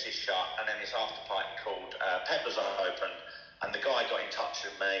 Genesis shut, and then this after party called Peppers opened. And the guy got in touch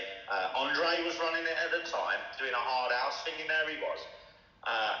with me. Andre was running it at the time, doing a hard house thing, there he was.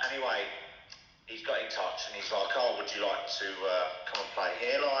 Anyway, he's got in touch and he's like, would you like to come and play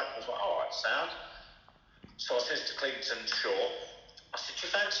here? I was like, all right, sound. So I says to Clinton Shaw, I said, do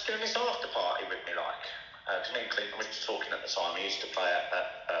you fancy doing this after party with me, because me and Clinton were just talking at the time. He used to play at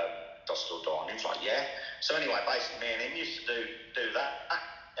Dusk Till Dawn. He was like, yeah. So anyway, basically me and him used to do that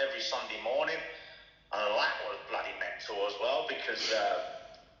every Sunday morning. And that was bloody mental as well because that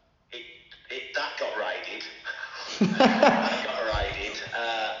got raided. And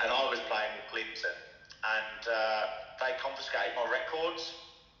I was playing with Clinton, and they confiscated my records.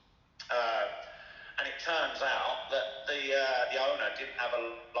 And it turns out that the owner didn't have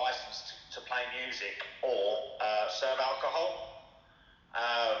a license to play music or serve alcohol.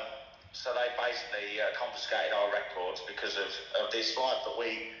 So they basically confiscated our records because of this. But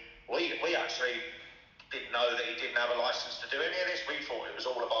we actually didn't know that he didn't have a license to do any of this. We thought it was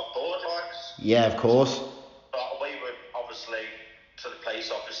all above board, Yeah, of course. But we were obviously, to the police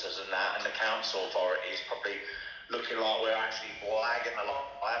officers and the council authorities, probably looking like we were actually blagging the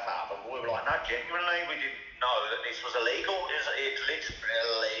life out of them. We were like, no, genuinely, we didn't know that this was illegal. It's literally an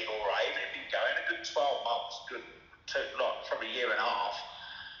illegal rave. It'd been going a good 12 months, probably a year and a half,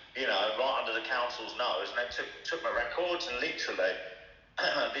 right under the council's nose. And they took my records and literally,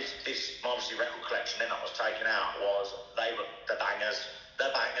 this obviously record collection then that was taken out they were the bangers,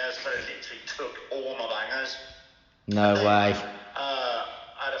 but they literally took all my bangers. No way. I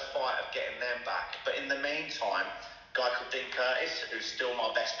had a fight of getting them back, but in the meantime, a guy called Dean Curtis, who's still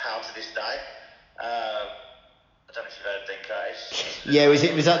my best pal to this day. I don't know if you've heard of Dean Curtis. Yeah,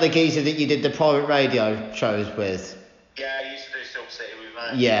 was that the geezer that you did the private radio shows with? Yeah, he used to do Silk City with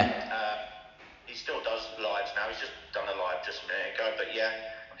me. Yeah. He still does lives now. He's just done a live just a minute ago, but yeah,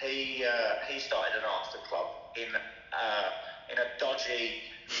 he started an after club in a dodgy.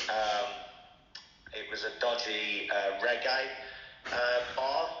 It was a dodgy reggae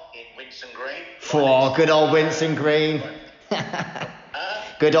bar in Winson Green. Oh, good old Winson Green.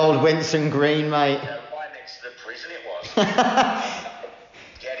 Good old Winson Green, mate. Right next to the prison it was.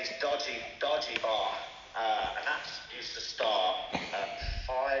 Yeah, this dodgy bar. And that used to start at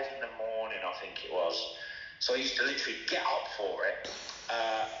 5 in the morning, I think it was. So I used to literally get up for it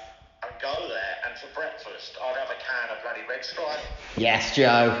and go there, and for breakfast I'd have a can of bloody Red Stripe. Yes,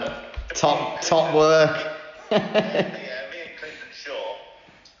 Joe. Top work. Yeah, me and Clinton Shaw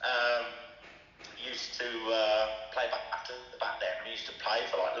used to play back to back then. We used to play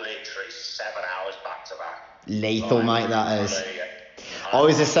for like literally 7 hours back to back. Lethal, mate, that is. Yeah. I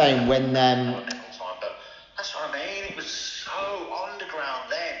was the same when But that's what I mean. It was so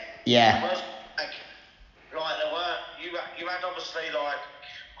underground then. Yeah. It was like there were you had obviously like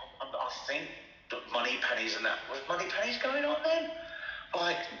I think Money Pennies and that. Was Money Pennies going on then?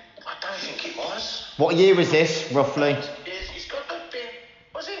 Like I don't think it was. What year was this, roughly? It's got to have been.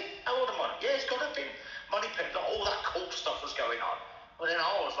 Was it? How old am I? Yeah, it's got to have been Money Pennies. Like, all that cool stuff was going on. But then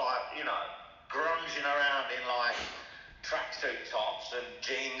I was like, grunging around in like tracksuit tops and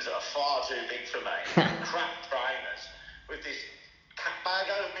jeans that are far too big for me, crap trainers, with this cat bag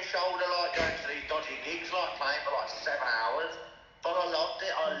over my shoulder, like going to these dodgy gigs, like playing for like 7 hours. But I loved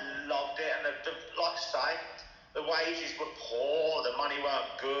it, and like I say, the wages were poor, the money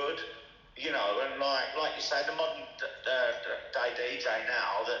weren't good, and like you say, the modern day DJ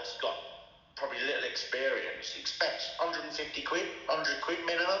now that's got probably little experience expects 150 quid, 100 quid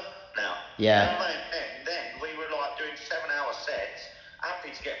minimum now. Yeah. You know what I mean? Then we were like doing 7-hour sets,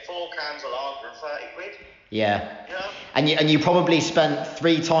 happy to get 4 cans of lager and 30 quid. Yeah. You know? And you probably spent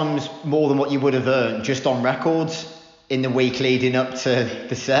 3 times more than what you would have earned just on records in the week leading up to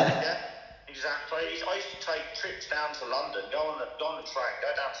the set. Yeah, exactly. I used to take trips down to London, go on the train,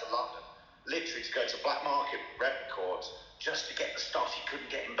 go down to London, literally to go to Black Market Records just to get the stuff you couldn't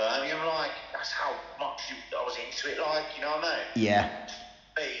get in Birmingham. Like, that's how much I was into it, like, you know what I mean? Yeah.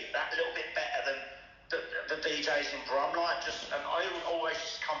 Be that little bit better than the DJs in Brum, like, and I would always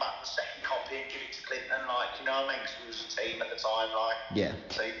just come back with the second copy and give it to Clinton, like, you know what I mean? Because we was a team at the time, like. Yeah.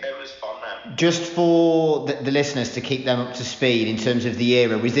 So it was fun, man. Just for the listeners to keep them up to speed in terms of the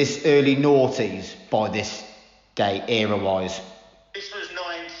era, was this early noughties by this date, era-wise? This was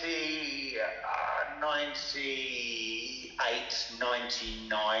 98, 99,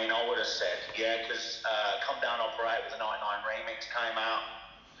 I would have said, yeah, because Come Down Operate with the 99 remix came out.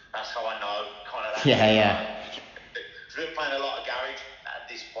 That's how I know, kind of that. Yeah. We were playing a lot of garage at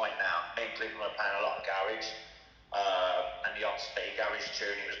this point now. Me and Clinton were playing a lot of garage, and the odd speed garage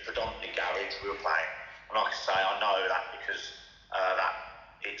tune. It was predominantly garage we were playing. And like I say, I know that because that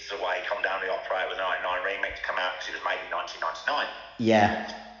it's the way Come Down the Operate with the 99 remix come out because it was made in 1999.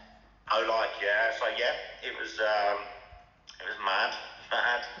 Yeah. It was mad.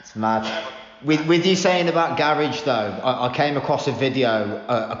 It's mad. With you saying about garage though, I came across a video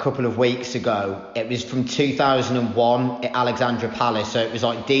a couple of weeks ago. It was from 2001 at Alexandra Palace. So it was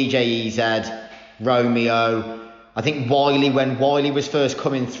like DJ EZ, Romeo. I think Wiley, when Wiley was first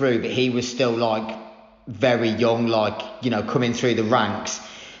coming through, but he was still like very young, like, coming through the ranks.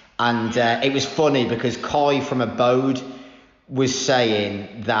 And it was funny because Kai from Abode was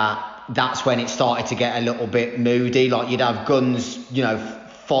saying that that's when it started to get a little bit moody. Like, you'd have guns,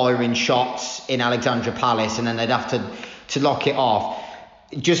 firing shots in Alexandra Palace, and then they'd have to lock it off.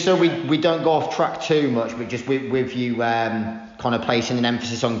 Just so we don't go off track too much, but just with you kind of placing an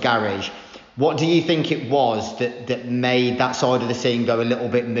emphasis on garage, what do you think it was that made that side of the scene go a little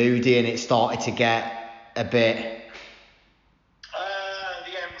bit moody and it started to get a bit...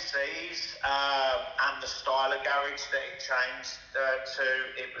 The MCs and the style of garage that it changed to,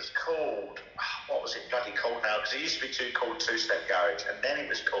 it was called, what was it bloody called now? Because it used to be called two-step garage, and then it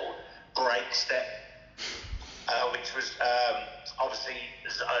was called break step, which was obviously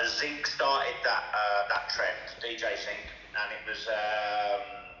Zinc started that trend, DJ Zinc, and it was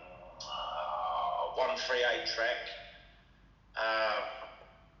 138 Trek.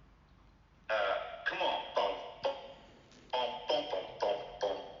 Come on, boom, boom, boom, boom, boom, boom,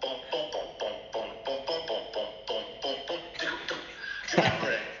 boom, boom, boom, boom, boom, boom, boom, boom, boom, boom, boom, boom. Do you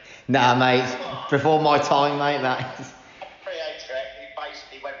remember it? Nah, mate. Before my time, mate. That. 138 Trek. It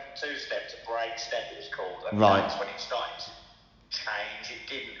basically went from two-step to break step. It was called. And right. That's when it started to change.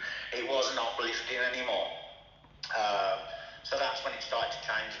 It wasn't uplifting anymore. So that's when it started to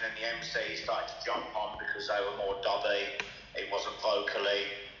change, and then the MCs started to jump on because they were more dubby. It wasn't vocally.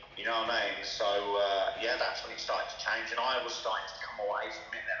 You know what I mean? So, yeah, that's when it started to change, and I was starting to come away from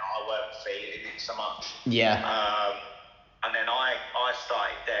it, and I weren't feeling it so much. Yeah. And then I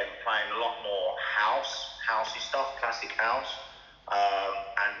started then playing a lot more housey stuff, classic house,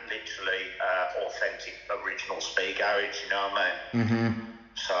 and literally authentic, original speed garage, you know what I mean? Mm-hmm.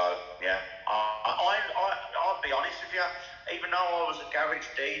 So, yeah. I'll be honest with you, even though I was a garage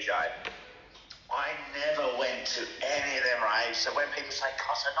DJ, I never went to any of them raves. So when people say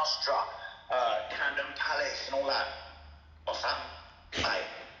Cosa Nostra, Camden Palace and all that, what's that? Mate,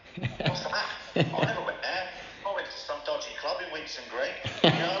 what's that? I never went there. I went to some dodgy club in Winson Green.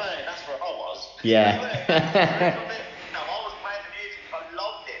 You know what I mean? That's where I was. Yeah. No, I was playing the music, I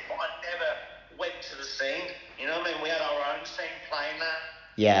loved it, but I never went to the scene. You know what I mean? We had our own scene playing that.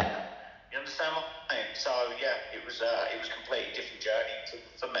 Yeah. You understand what I mean? So yeah, it was a completely different journey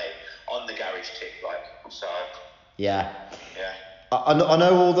for me on the garage tip, like, so. Yeah. Yeah. I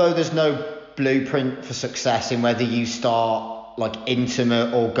know, although there's no blueprint for success in whether you start like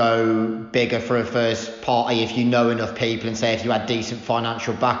intimate or go bigger for a first party if you know enough people and say if you had decent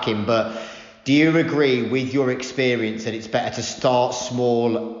financial backing, but do you agree with your experience that it's better to start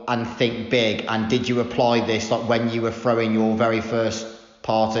small and think big? And did you apply this like when you were throwing your very first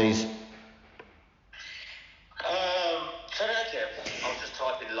parties? Say that again. I was just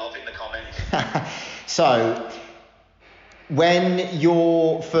typing love in the comments. So, when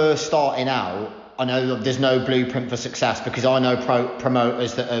you're first starting out, I know there's no blueprint for success because I know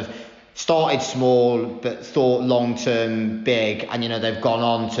promoters that have started small but thought long term big, and they've gone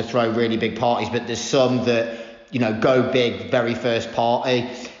on to throw really big parties. But there's some that go big very first party.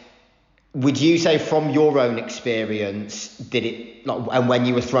 Would you say from your own experience, and when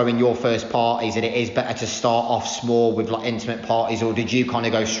you were throwing your first parties, that it is better to start off small with like intimate parties, or did you kind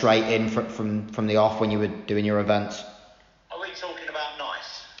of go straight in from the off when you were doing your events? Are we talking about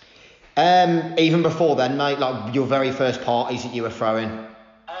nice? Even before then, mate, like your very first parties that you were throwing.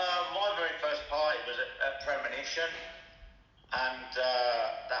 My very first party was at Premonition, and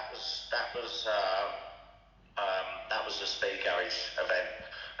that was a speed garage event.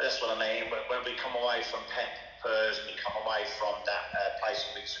 That's what I mean. When we come away from Peppers, we come away from that place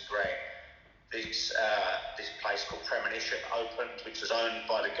in Winson Green. This place called Premonition opened, which was owned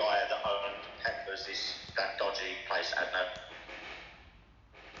by the guy that owned Peppers. That dodgy place had no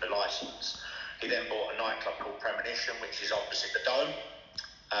license. He then bought a nightclub called Premonition, which is opposite the Dome.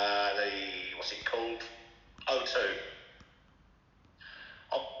 What's it called? O2.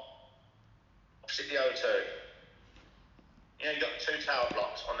 Opposite the O2. You got the two tower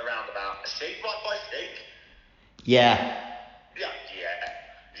blocks on the roundabout. Chic, right by Chic? Yeah.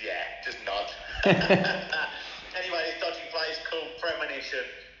 Yeah, just nod. Anyway, this dodgy place called Premonition.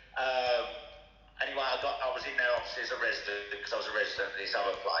 Anyway, I was in there obviously as a resident because I was a resident of this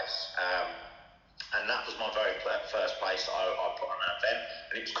other place. And that was my very first place I put on an event,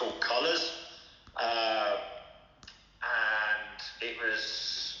 and it was called Colours. And it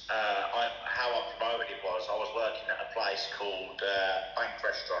was how I promoted it was I was working at a place called Bank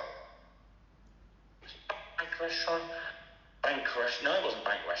Restaurant. No, it wasn't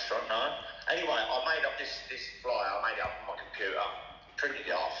Bank Restaurant. No. Anyway, I made up this flyer. I made it up on my computer, printed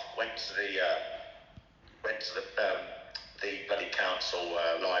it off, went to the bloody council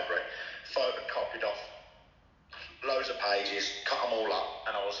library, photocopied off loads of pages, cut them all up,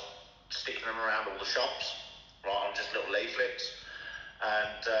 and I was sticking them around all the shops, right, on just little leaflets.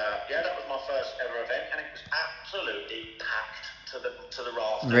 And that was my first ever event, and it was absolutely packed to the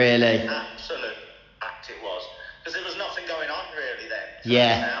rafters. Really? Absolute packed it was, because there was nothing going on really then.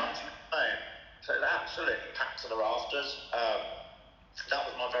 Yeah. So it was absolutely packed to the rafters. That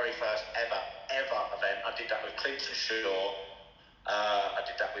was my very first ever event. I did that with Clinton Shaw. I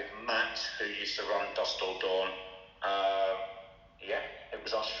did that with Matt, who used to run Dust Till Dawn. It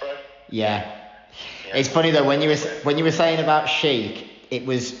was us three. Yeah. It's funny though, when you were saying about Chic, it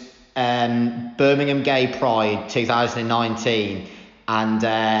was Birmingham Gay Pride 2019, and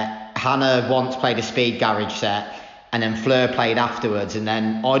Hannah once played a speed garage set, and then Fleur played afterwards, and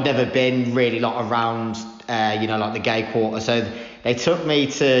then I'd never been really like around like the gay quarter, so they took me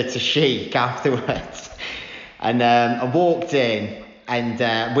to Chic afterwards, and I walked in, and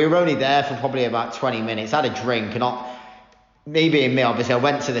we were only there for probably about 20 minutes, had a drink, and me being me, obviously, I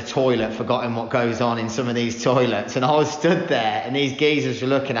went to the toilet, forgotten what goes on in some of these toilets, and I was stood there, and these geezers were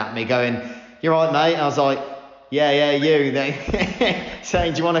looking at me going, "You right, mate?" And I was like, yeah, you. They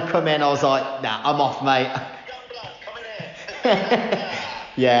saying, "Do you want to come in?" I was like, "Nah, I'm off, mate." Young blood, come in here.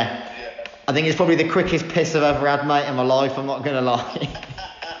 Yeah. I think it's probably the quickest piss I've ever had, mate, in my life, I'm not going to lie.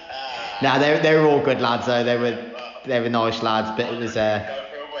 Nah, they were all good lads, though. They were nice lads, but it was... Go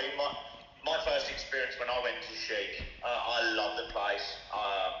for a wee,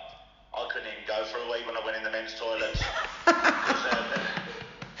 men's toilets. 'Cause,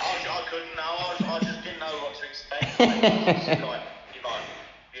 I couldn't know. I just didn't know what to expect. Like, geezers like,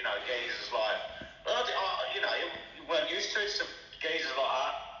 you weren't used to it. Some geezers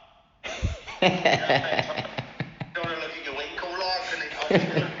like that. Don't want to look at your winkle like, and I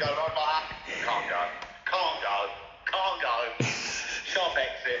just couldn't go right back. Can't go. Sharp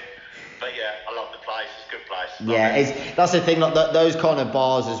exit. But yeah, I love the place. It's a good place. Yeah, that's the thing. Like those kind of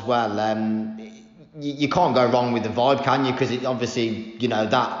bars as well. You can't go wrong with the vibe, can you? Because it obviously,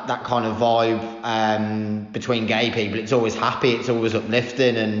 that kind of vibe between gay people. It's always happy. It's always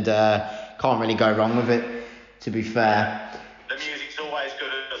uplifting, and can't really go wrong with it. To be fair. The music's always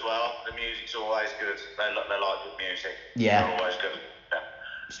good as well. The music's always good. They like good music. Yeah. They're always good. Yeah.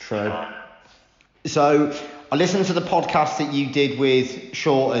 It's true. So I listened to the podcast that you did with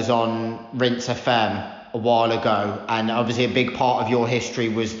Shorters on Rinse FM a while ago, and obviously a big part of your history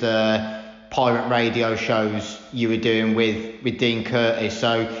was the pirate radio shows you were doing with Dean Curtis.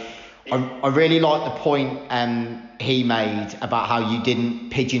 So I really like the point he made about how you didn't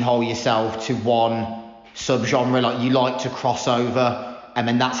pigeonhole yourself to one subgenre, like you like to cross over, and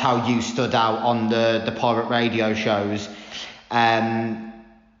then that's how you stood out on the pirate radio shows.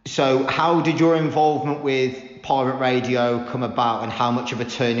 So how did your involvement with pirate radio come about, and how much of a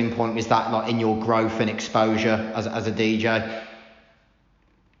turning point was that like in your growth and exposure as a DJ?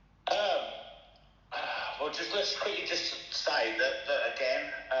 Well, let's quickly say that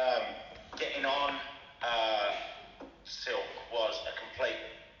again, getting on Silk was a complete,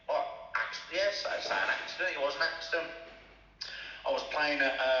 say an accident. It was an accident. I was playing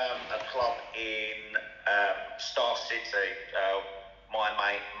at a club in Star City. My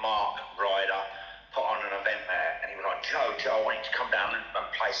mate Mark Ryder put on an event there, and he was like, Joe, I want you to come down and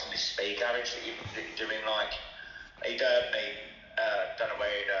play some of this speed garage that you're doing. Like, he'd heard me, don't know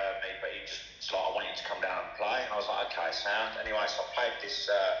where he'd heard me, but he just like, I want you to come down and play. And I was like, okay, sound. Anyway, so I played this,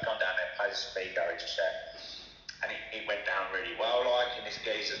 gone down there, played this speed garage set, and it went down really well. Like, and this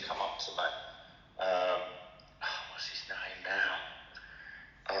geezer's come up to me. What's his name now?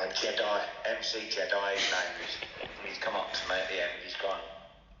 Jedi, MC Jedi, his name is. And he's come up to me at the end. He's gone,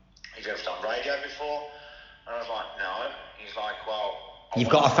 have you ever done radio before? And I was like, no. He's like, well, you've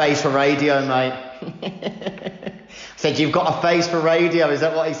got a face for radio, mate. Said you've got a face for radio. Is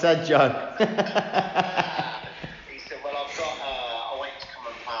that what he said, Joe? He said, well, I want you to come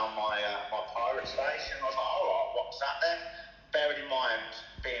and play on my pirate station. I was like, all right, what's that then? Bearing in mind,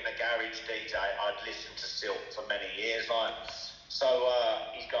 being a garage DJ, I'd listened to Silk for many years, like. So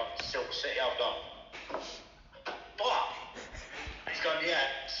he's gone, Silk City. I've gone, but he's gone, yeah,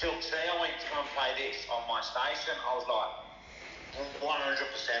 Silk City. I want you to come and play this on my station. I was like, 100%.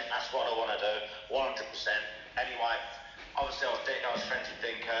 That's what I want to do. 100%. Anyway, obviously I was friends with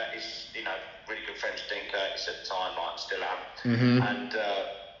Dean Curtis. Really good friends with Dean Curtis at the time, like still am. Mm-hmm. And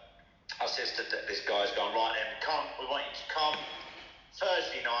I said to this guy's gone, right then, come. We want you to come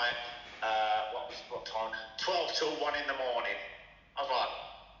Thursday night. What time? 12 till 1 in the morning. I was like,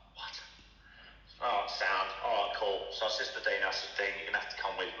 what? Oh, sound. All right, cool. So I said to Dean, Dean, you're going to have to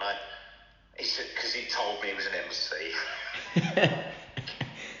come with me. He said, because he told me he was an MC.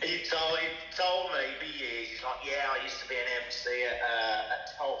 he told me for years, he's like, yeah, I used to be an MC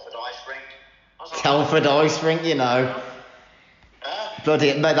at Telford Ice Rink. I was like, Telford Ice Rink,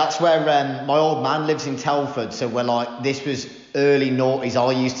 Bloody, mate, that's where my old man lives in Telford, so we're like, this was early noughties.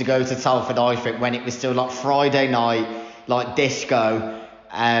 I used to go to Telford Ice Rink when it was still like Friday night, like disco,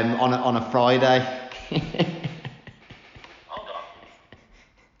 on a Friday. Hold on.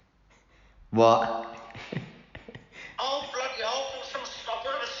 What? Oh, bloody hell, I've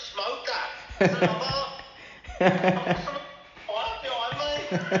never smoked that. What behind me?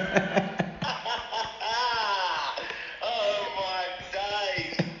 Oh my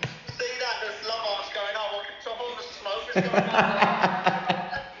days. See that? There's love arts going on. I can stop all the smokers going on.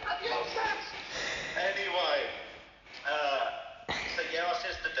 Anyway, so yeah, I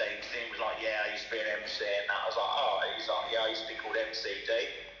says to Dean, Dean was like, yeah, I used to be an MC and that. I was like, oh, he's like, yeah, I used to be called MCD.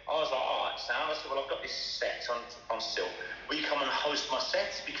 I was like, alright, sound. I said, well, I've got this set on Silk. Will you come and host my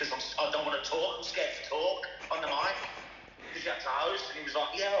sets? Because I don't want to talk. I'm scared to talk on the mic. Because you have to host. And he was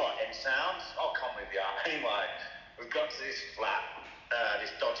like, yeah, alright then, sounds. I'll come with you. Anyway, we've got to this flat,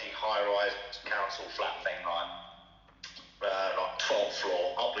 this dodgy high-rise council flat thing, like 12th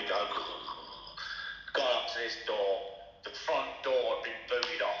floor. Up we go. Got up to this door. The front door had been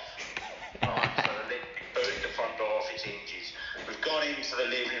booted off. Right, so they booted the front door off its hinges. We've gone into the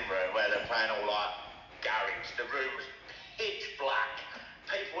living room where they're playing all like garage. The room was pitch black.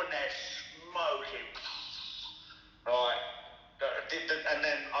 People in there smoking. Right. And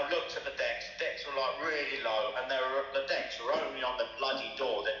then I looked at the decks. The decks were like really low. go, and the decks were only on the bloody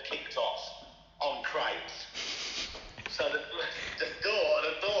door that kicked off on crates. So the door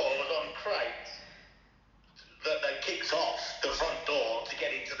was on crates that they kicked off the front door to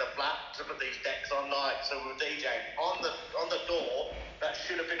get into the flat to put these decks on. Like, so we were DJing on the door that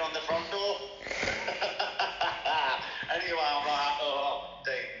should have been on the front door. Anyway, I'm like, oh,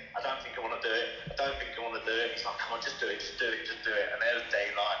 Dean, I don't think I want to do it. He's like, come on, just do it. And there's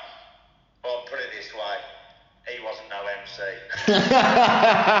Dean, like, well, put it this way, he wasn't no MC.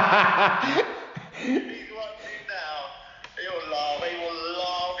 He's watching now. He will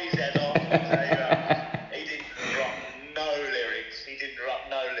laugh his head off. He didn't drop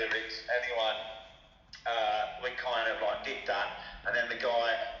no lyrics. Anyway, we kind of like did that, and then we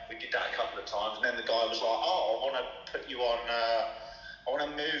did that a couple of times, and then the guy was like, oh, I want to put you on, I want to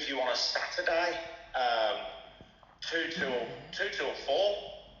move you on a Saturday, 2 till 4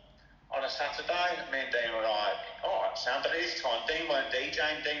 on a Saturday. Me and Dean were like, all right, sound. But this time, Dean weren't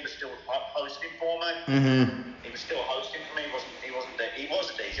DJing. Dean was still hosting for me. Mm-hmm. He was still hosting for me. He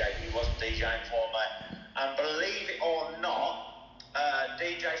was a DJ, but he wasn't DJing for me. And believe it or not,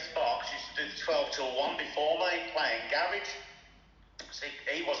 DJ Sparks used to do the 12 till 1 before me, playing garage. See,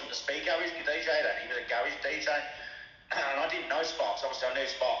 he wasn't a speed garage DJ then. He was a garage DJ. And I didn't know Sparks. Obviously, I knew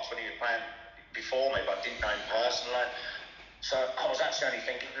Sparks when he was playing before me, but I didn't know him personally. So I was actually only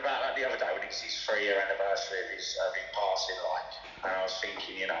thinking about that the other day when it was his 3-year anniversary of his passing, like, and I was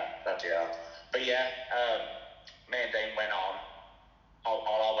thinking, you know, bloody hell. But yeah, me and Dean went on. I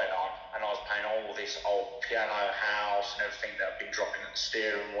went on, and I was playing all this old piano house and everything that had been dropping at the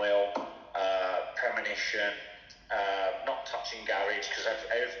steering wheel, Premonition, not touching garage, because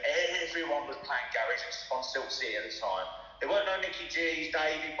everyone was playing garage on Silk City at the time. There weren't no Nicky G's,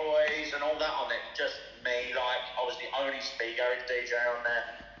 Davey Boys, and all that on it. Just me, like, I was the only speed garage DJ on there.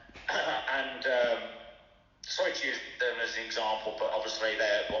 And sorry to use them as an example, but obviously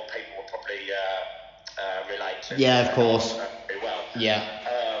they're what people will probably relate to. Yeah, of course. Very well. Yeah.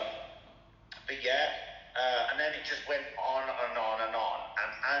 But yeah, and then it just went on and on and on.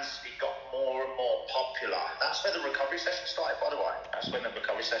 And as it got more and more popular, that's where the recovery session started, by the way. That's when the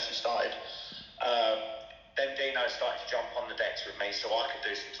recovery session started. Then Dino started to jump on the decks with me so I could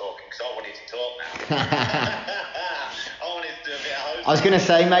do some talking, because I wanted to talk now. I wanted to do a bit of hosting. I was going to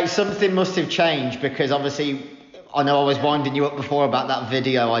say, mate, something must have changed, because obviously I know I was winding you up before about that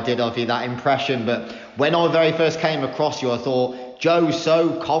video I did of you, that impression, but when I very first came across you, I thought, Joe's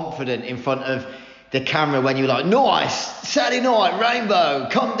so confident in front of the camera when you were like, nice, Saturday night, Rainbow,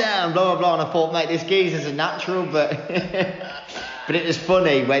 come down, blah, blah, blah. And I thought, mate, this geezer's a natural, but but it was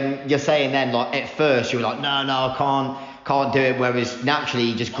funny when you're saying then, like, at first you were like, no, I can't do it, whereas naturally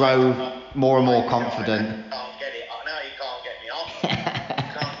you just grow more and more confident. Can't get it. Now you can't get me off.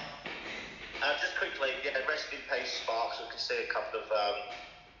 Just quickly, rest in peace, Sparks. We can see a couple of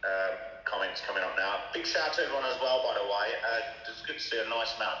comments coming up now. Big shout out to everyone as well, by the way. It's good to see a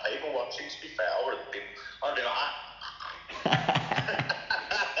nice amount of people watching. To be fair, I would have been like that.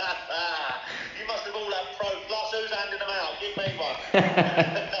 You must have all had pro plus. Who's handing them out? Give me one.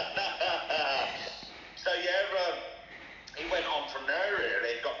 So yeah, he went on from there.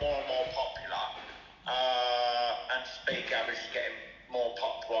 Really, it got more and more popular, and speed garage was getting more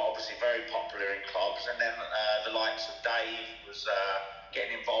popular. Obviously, very popular in clubs, and then the likes of Dave was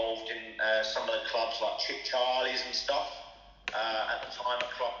getting involved in some of the clubs like Chip Charlie's and stuff. At the time,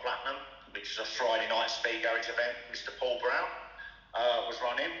 at Club Platinum, which is a Friday night speed garage event, Mr. Paul Brown was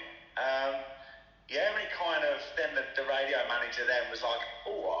running. And he kind of, then the radio manager then was like,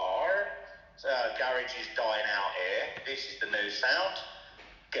 garage is dying out here. This is the new sound.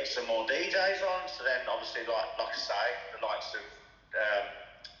 Get some more DJs on. So then, obviously, like I say, the likes of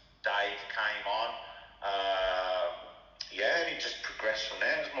Dave came on. And it just progressed from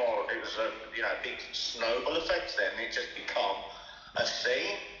there. It was a big snowball effect then. It just become a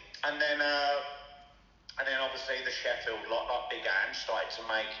scene. And then obviously the Sheffield lot, like Big Ange, started to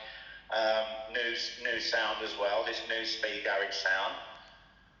make new sound as well, this new speed garage sound.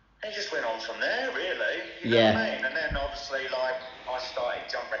 It just went on from there, really. You know what I mean? And then obviously, like, I started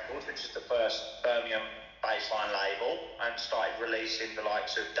Jump Records, which is the first Birmingham bassline label, and started releasing the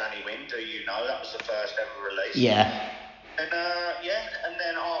likes of Danny Wind, who you know, that was the first ever release. Yeah. And and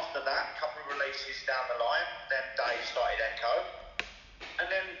then after that, a couple of releases down the line, then Dave started Echo, and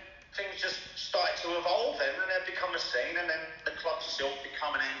then things just started to evolve then, and they'd become a scene, and then the Club Silk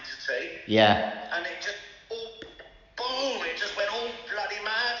become an entity. Yeah. And it just all, boom, it just went all bloody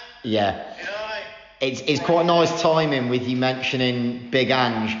mad. Yeah. You know what I mean? It's quite nice timing with you mentioning Big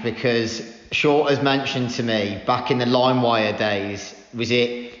Ange, because Short has mentioned to me back in the LimeWire days, was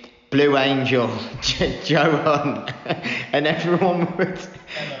it Blue Angel, Joe Hunt, and everyone would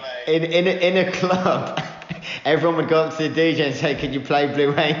in a club. Everyone would go up to the DJ and say, "Can you play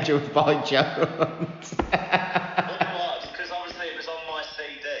Blue Angel by Joe Hunt?" Because obviously it was on my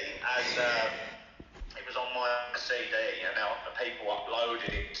CD and now people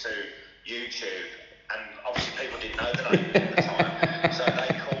uploaded it to YouTube, and obviously people didn't know the name at the time, so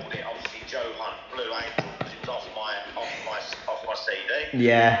they called it obviously Joe Hunt Blue Angel because it was off my CD.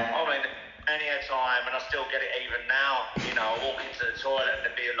 Yeah. I mean, any time, and I still get it even now. You know, I walk into the toilet and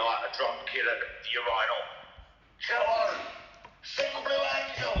there'd be like a drum kid at the urinal. Come on, sing Blue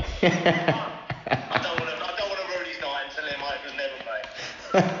Angel. I don't want to ruin his night and tell him it was never made.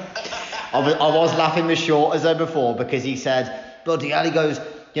 I was laughing with Shorters though before because he said, bloody hell, he goes,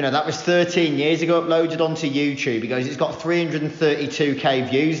 you know, that was 13 years ago uploaded onto YouTube. He goes, it's got 332k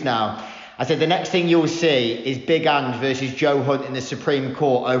views now. I said, the next thing you'll see is Big Hand versus Joe Hunt in the Supreme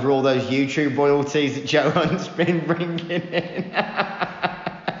Court over all those YouTube royalties that Joe Hunt's been bringing in. One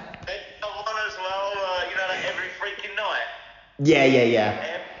as well, you know, like every freaking night. Yeah.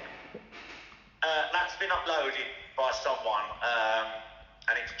 That's been uploaded by someone,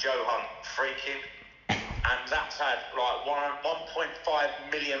 and it's Joe Hunt freaking, and that's had like 1.5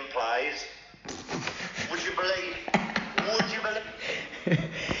 million plays. Would you believe?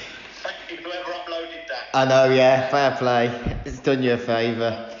 Thank you, whoever uploaded that. I know, yeah, fair play. It's done you a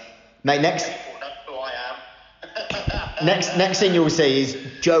favour. Mate, next People know who I am. next thing you'll see is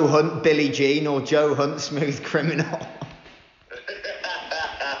Joe Hunt Billie Jean or Joe Hunt Smooth Criminal.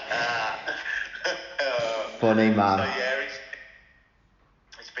 Funny man. So yeah,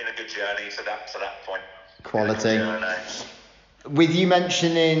 it's been a good journey to that point. Quality. With you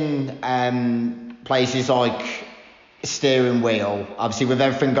mentioning places like Steering Wheel, obviously with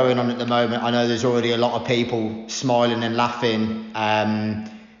everything going on at the moment, I know there's already a lot of people smiling and laughing,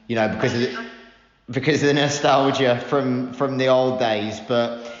 you know, because of the nostalgia from the old days.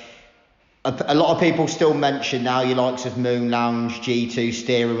 But a lot of people still mention now your likes of Moon Lounge, G2,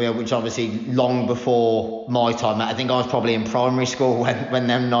 Steering Wheel, which obviously long before my time. I think I was probably in primary school when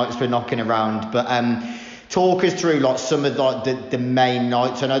them nights were knocking around. But talk us through like some of like the main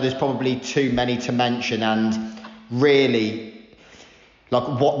nights. I know there's probably too many to mention, and really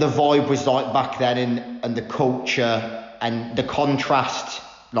like what the vibe was like back then and the culture and the contrast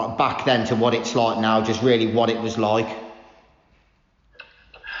like back then to what it's like now, just really what it was like.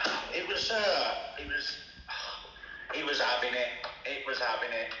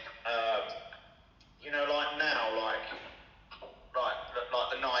 Having it. You know, like now, like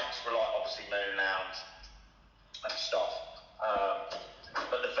the nights were like obviously Moon Lounge and stuff.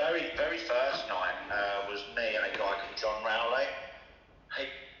 But the very first night was me and a guy called John Rowley.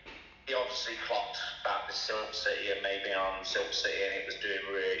 He obviously clocked back the Silk City and me being on Silk City, and it was doing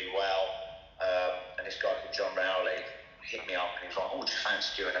really well. And this guy called John Rowley hit me up and he was like, "Oh, do you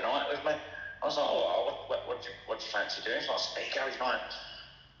fancy doing a night with me?" I was like, "Oh, what do you fancy doing?" So I said, "Hey, Gary's night."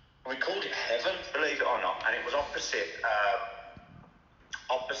 And we called it Heaven, believe it or not, and it was opposite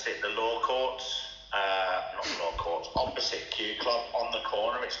the law courts, not the law courts, opposite Q Club on the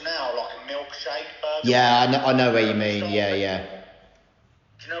corner. It's now like a milkshake burger. Yeah, I know where you mean. Yeah.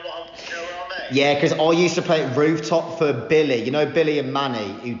 Do you know where I mean? Yeah, because I used to play at Rooftop for Billy. You know Billy and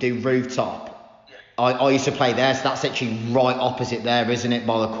Manny who do Rooftop. Yeah. I used to play there, so that's actually right opposite there, isn't it,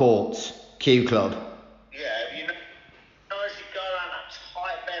 by the courts? Q Club. Yeah, you know as you go around that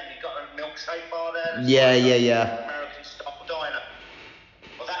tight bend, you got a milkshake bar there. Yeah. American style diner.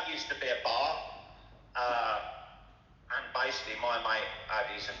 Well, that used to be a bar, and basically my mate had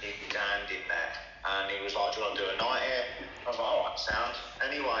his hand in there, and he was like, "Do you want to do a night here?" I was like, "All right, sound."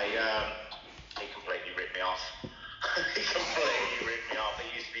 Anyway, he completely ripped me off. He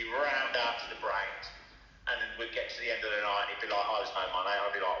used to be rammed out to the brains. And then we'd get to the end of the night and he'd be like, "Oh, there's no money."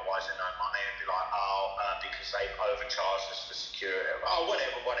 I'd be like, "Why is there no money?" And he'd be like, "Oh, because they've overcharged us for security." Oh,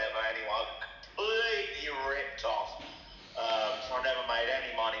 whatever. Anyway, completely ripped off. So I never made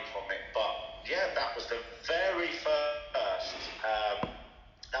any money from it. But yeah, that was the very first.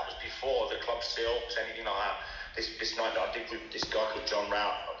 That was before the Club Silks, anything like that. This night that I did with this guy called John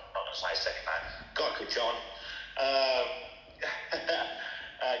Rout. I'm not going to say his second name. Guy called John.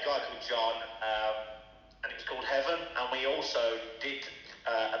 And it was called Heaven, and we also did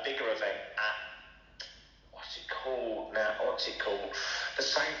a bigger event at what's it called? The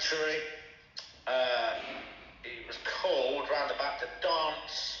Sanctuary. It was called round the back, the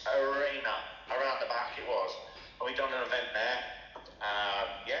Dance Arena. Around the back it was, and we done an event there.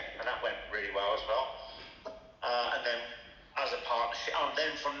 And that went really well as well. And then as a partnership, and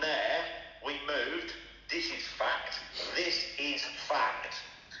then from there we moved. This is fact.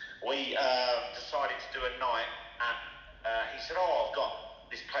 we decided to do a night at, he said, I've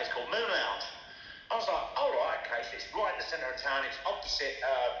got this place called Moon Lounge. I was like, all right, okay, so it's right in the centre of town, it's opposite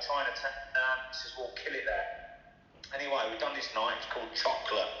Chinatown. He says, well, kill it there. Anyway, we've done this night, it's called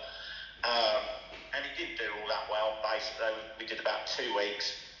Chocolate. And it didn't do all that well, basically. We did about 2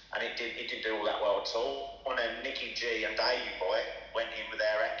 weeks, and it didn't do all that well at all. And then Nicky G and Davey Boy went in with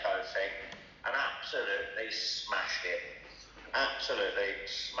their Echo thing, and absolutely smashed it. Absolutely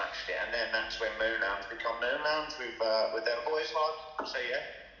smashed it. And then that's when Moon Lounge become Moon Lounge with them boys, like, so yeah.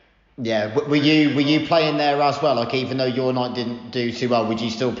 Yeah, were you playing there as well? Like, even though your night didn't do too well, would you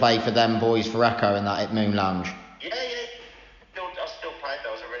still play for them boys for Echo and that at Moon Lounge? Yeah. I still played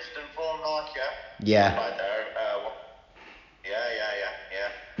there. I was a resident for them, like, yeah. Yeah. I played there. Yeah.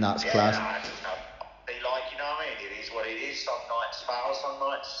 That's class. I just know. Be like, you know what I mean? It is what it is. Some nights fail, some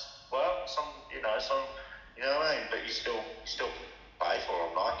nights work, some, you know what I mean? But you still play for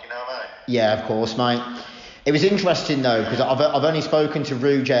them, like, you know what I mean? Yeah, of course, mate. It was interesting though, because I've only spoken to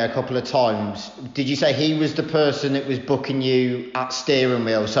Rouge a couple of times. Did you say he was the person that was booking you at Steering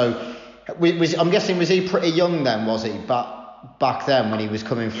Wheel? So, I'm guessing, was he pretty young then, was he? But back then when he was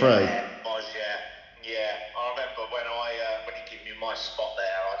coming through? Yeah, was, yeah. I remember when he gave me my spot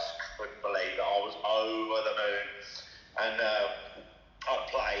there, I just couldn't believe it. I was over the moon. And I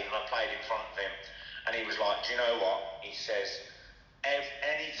played in front of him. And he was like, do you know what? He says,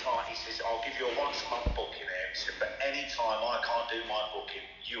 any time, he says, I'll give you a once a month booking here. He said, but any time I can't do my booking,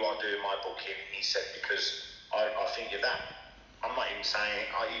 you are doing my booking. He said, because I think you're that, I'm not even saying,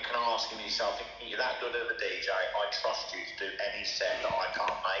 you can ask him yourself, I think you're that good of a DJ, I trust you to do any set that I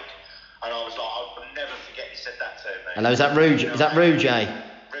can't make. And I was like, I'll never forget he said that to me. Hello, is that Rouge? Is that Rouge?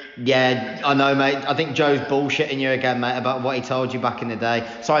 Yeah, I know, mate. I think Joe's bullshitting you again, mate, about what he told you back in the day.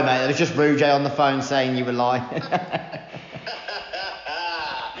 Sorry, mate, it was just Rouge on the phone saying you were lying.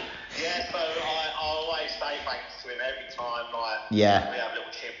 Yeah. We have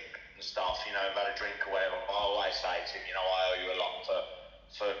little chip and stuff, you know, about a drink or whatever. I always say to him, you know, I owe you a lot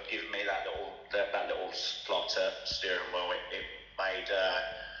for giving me that little slot to Steering Wheel. It made,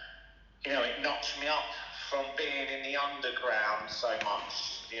 you know, it knocked me up from being in the underground so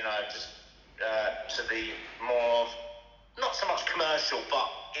much, you know, just to the more, not so much commercial,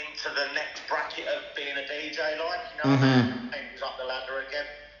 but into the next bracket of being a DJ, like, you know, things up the ladder again.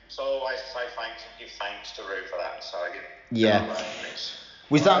 So I always say thanks and give thanks to Roo for that. So yeah.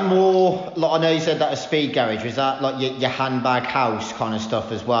 Was that more, like, I know you said that as Speed Garage, was that like your handbag house kind of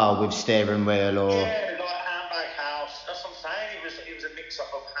stuff as well with Steering Wheel, or? Yeah, like handbag house. That's what I'm saying. It was a mix up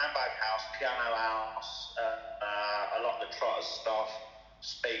of handbag house, piano house, a lot of the Trotters stuff,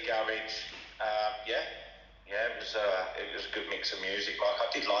 Speed Garage. It was a good mix of music. Like,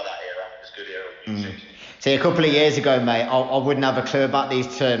 I did like that era. It was a good era of music. See, a couple of years ago, mate, I wouldn't have a clue about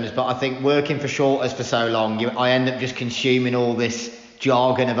these terms, but I think working for Shorters for so long, I end up just consuming all this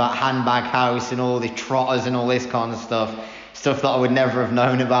jargon about handbag house and all the Trotters and all this kind of stuff that I would never have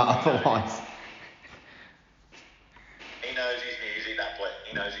known about otherwise. He knows his music, that boy.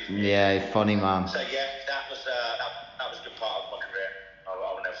 He knows his music. Yeah, funny man. So yeah, that was a good part of my career. I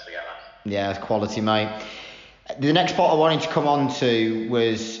will never forget that. Yeah, it's quality, mate. The next part I wanted to come on to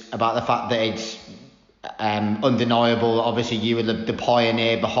was about the fact that it's undeniable. Obviously, you were the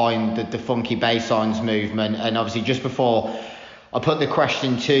pioneer behind the funky basslines movement, and obviously just before I put the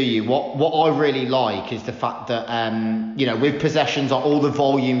question to you, what I really like is the fact that you know, with Possessions, all the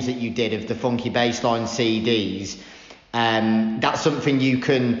volumes that you did of the funky bassline CDs, that's something you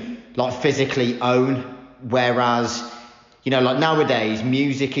can like physically own, whereas, you know, like nowadays,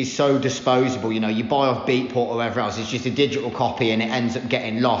 music is so disposable. You know, you buy off Beatport or whatever else, it's just a digital copy and it ends up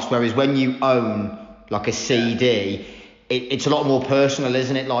getting lost. Whereas when you own like a CD, it's a lot more personal,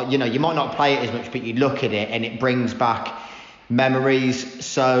 isn't it? Like, you know, you might not play it as much, but you look at it and it brings back memories.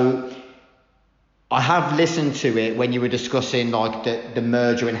 So I have listened to it when you were discussing like the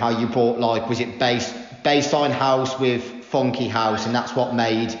merger and how you brought, like, was it bassline house with funky house, and that's what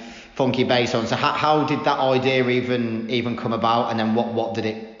made funky bassline. So how did that idea even come about, and then what did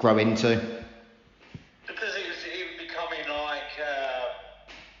it grow into? Because it was becoming like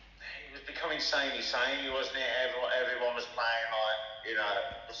it was becoming samey, wasn't it? Everyone was playing, like, you know,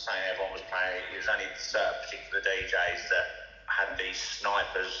 I'm saying everyone was playing. It was only certain particular DJs that had these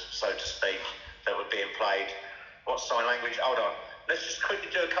snipers, so to speak, that were being played. What sign language? Hold on. Let's just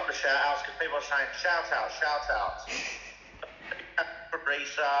quickly do a couple of shout-outs, because people are saying shout-outs.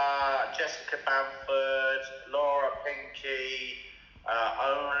 Risa, Jessica Bamford, Laura Pinky,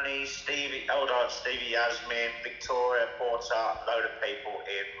 only Stevie Yasmin, Victoria Porter, load of people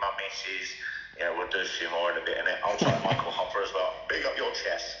in my missus, yeah, we'll do a few more in a bit, innit? I'll try Michael Hopper as well. Big up your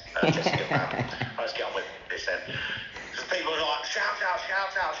chest, Jessica Brown. Let's get on with this then. Because people are like, shout out.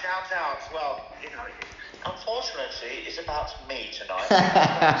 Well, unfortunately, it's about me tonight.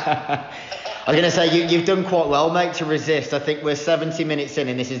 I was going to say, you've done quite well, mate, to resist. I think we're 70 minutes in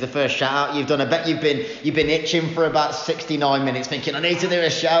and this is the first shout out you've done. I bet you've been itching for about 69 minutes thinking, I need to do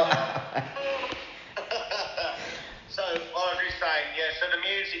a shout. So, what was we saying? Yeah, so the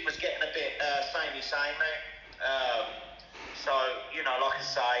music was getting a bit samey. So, like I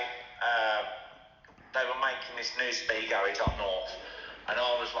say, they were making this new speed garage up north. And I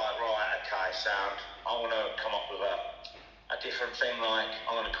was like, right, okay, sound. I want to come up with a different thing, like,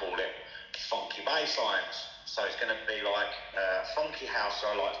 I'm going to call it funky bass lines. So it's going to be like funky house. So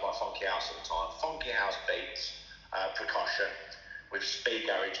I liked my funky house at the time. Funky house beats, percussion, with speed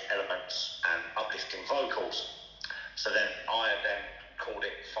garage elements and uplifting vocals. So then I called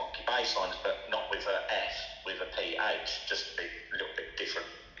it funky bass lines, but not with a F, with a PH, just a little bit different.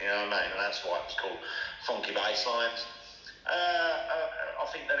 You know what I mean? And that's why it was called funky bass lines. I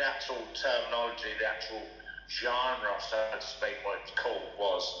think that the actual terminology, the actual genre, so to speak, what it's called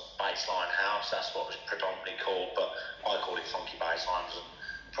was bassline house. That's what it was predominantly called, but I called it funky basslines, and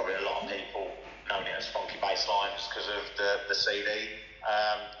probably a lot of people known it as funky basslines because of the CD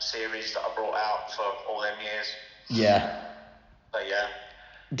series that I brought out for all them years. Yeah. But yeah.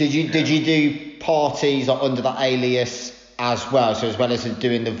 Did you do parties under that alias as well? So as well as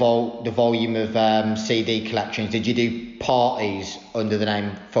doing the volume of CD collections, did you do parties under the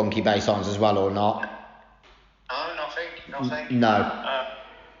name Funky Basslines as well, or not? Nothing. No.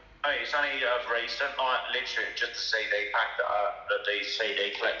 It's only of recent, like literally just the CD pack the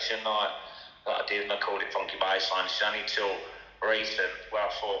CD collection that I did, and I called it Funky Basslines. It's only till recent where I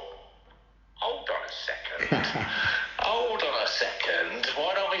thought, hold on a second,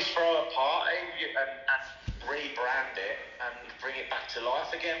 why don't we throw a party and rebrand it and bring it back to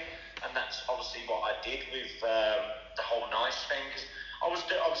life again? And that's obviously what I did with the whole Nice thing, because I was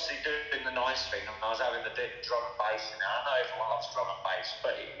obviously doing the Nice thing, and I was having the drum and bass in there. I know everyone loves drum and bass,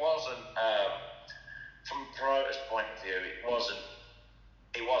 but it wasn't, from a promoter's point of view, it wasn't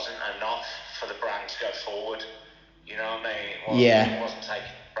enough for the brand to go forward. You know what I mean? It wasn't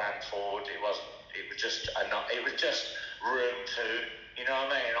taking the brand forward. It was just enough. It was just room 2. You know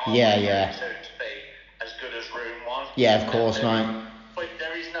what I mean? I want room 2 to be as good as room 1. Yeah, of course, mate. But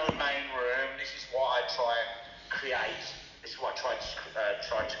there is no main room. This is what I try and create. This is what I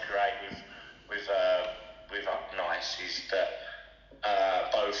tried to create with Up Nice, is that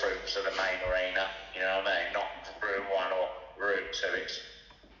both rooms are the main arena. You know what I mean? Not room 1 or room 2.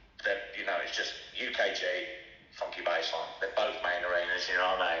 It's just UKG, Funky Bassline. They're both main arenas. You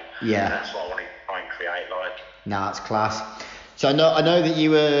know what I mean? Yeah. And that's what I want to try and create. Like. No, that's class. So I know that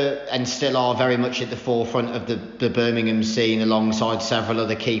you were and still are very much at the forefront of the Birmingham scene alongside several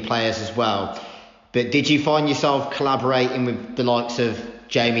other key players as well. But did you find yourself collaborating with the likes of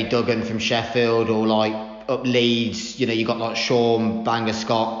Jamie Duggan from Sheffield, or like up Leeds? You got like Sean Banger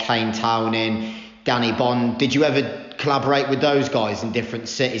Scott, Kane Towning, Danny Bond. Did you ever collaborate with those guys in different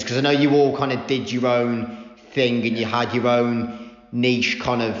cities? Because I know you all kind of did your own thing and you had your own niche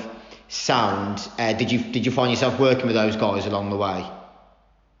kind of sound. Did you find yourself working with those guys along the way?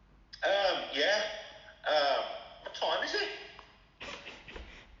 Yeah. What time is it?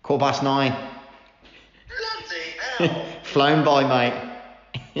 9:15. Bloody hell. Flown by, mate.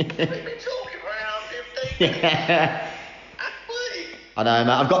 We've been talking for an hour and 15 minutes. I know,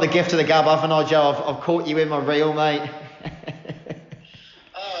 mate. I've got the gift of the gab, haven't I, Joe? I've caught you in my reel, mate.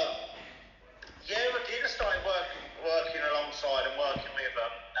 Yeah, I did. I started working alongside and working with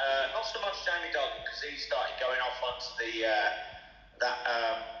them. Not so much Jamie Duggan, because he started going off onto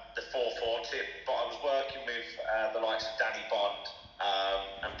the 4/4 tip, but I was working with the likes of Danny Bond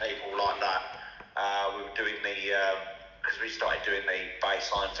and people like that. We were doing because we started doing the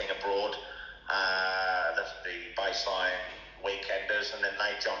bassline thing abroad, the bassline weekenders, and then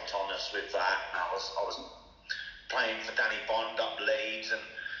they jumped on us with that. And I was playing for Danny Bond up Leeds, and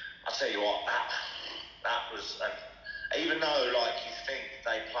I tell you what, that was, even though like you think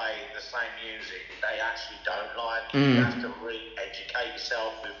they play the same music, they actually don't. Like you have to re-educate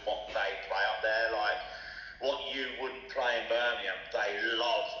yourself with what they play up there. Like what you wouldn't play in Birmingham, they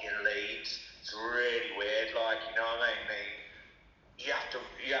love in Leeds. It's really weird. Like, you know what I mean? You have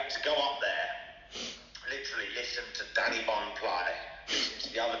to go up there, literally listen to Danny Bond play, listen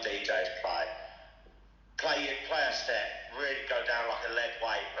to the other DJs play a set, really go down like a lead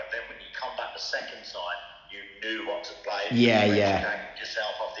weight. But then when you come back the second time, you knew what to play. Yeah. Educate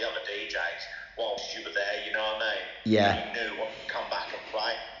yourself off the other DJs whilst you were there. You know what I mean? Yeah. You knew what to come back and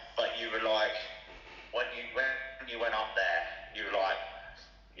play, but you were like, went up there, you were like,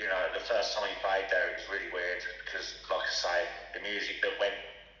 you know, the first time you played there, it was really weird because, like I say, the music that went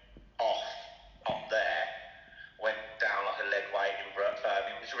off up there went down like a lead weight in Birmingham.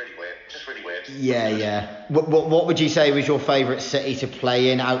 It was really weird. Just really weird. Yeah, yeah. What would you say was your favourite city to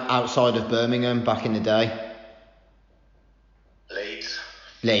play in outside of Birmingham back in the day? Leeds.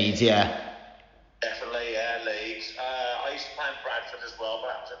 Leeds, yeah. Definitely, yeah, Leeds. I used to play in Bradford as well, but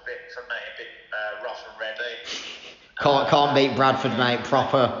that was a bit, for me, a bit rough and ready. Can't beat Bradford, mate.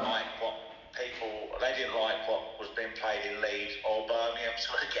 Proper. They didn't like what was being played in Leeds or Birmingham.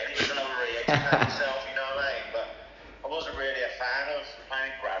 So again, it was another re-educate yourself, you know what I mean? But I wasn't really a fan of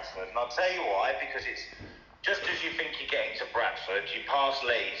playing Bradford, and I'll tell you why. Because it's just as you think you're getting to Bradford, you pass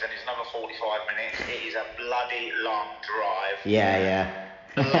Leeds, and it's another 45 minutes. It is a bloody long drive. Yeah, yeah.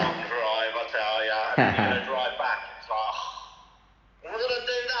 A long drive, I tell you. And you're gonna drive back, and it's like, oh, we're gonna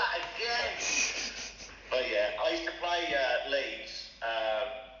do that again. But yeah, I used to play Leeds.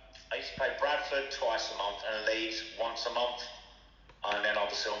 I used to play Bradford twice a month and Leeds once a month. And then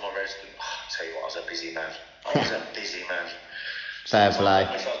obviously on my resident, I'll tell you what, I was a busy man. Fair play.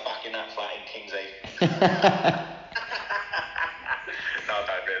 I wish I was back in that flat in King's Heath. No, I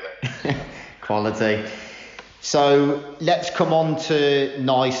don't really. Quality. So let's come on to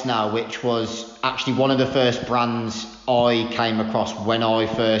Nice now, which was actually one of the first brands I came across when I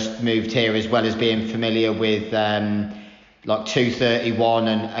first moved here, as well as being familiar with like 231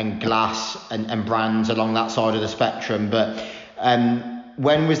 and Glass and brands along that side of the spectrum. But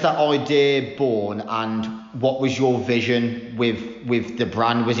when was that idea born, and what was your vision with the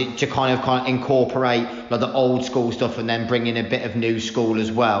brand? Was it to kind of incorporate like the old school stuff and then bring in a bit of new school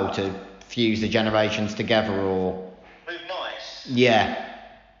as well to fuse the generations together, or? With Nice? Yeah.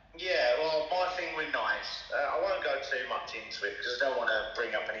 Yeah, well, my thing with Nice, I won't go too much into it because I don't want to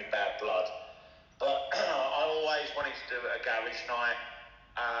bring up any bad blood. But I always wanted to do a garage night,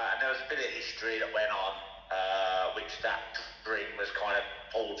 and there was a bit of history that went on, which that dream was kind of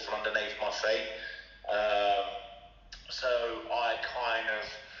pulled from underneath my feet. So I kind of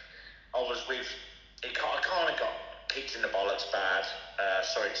got kicked in the bollocks bad.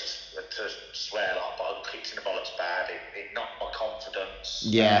 Sorry to swear a lot, but I got kicked in the bollocks bad. It knocked my confidence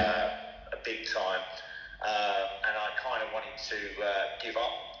a big time. And I kind of wanted to give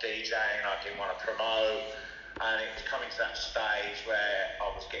up DJing. I didn't want to promote, and it was coming to that stage where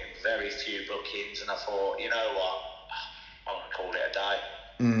I was getting very few bookings, and I thought, you know what, I'm going to call it a day.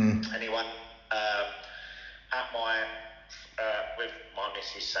 Anyway, at with my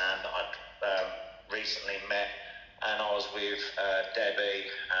Mrs. Sam that I'd recently met, and I was with Debbie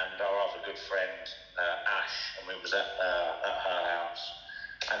and our other good friend Ash, and we was at her house.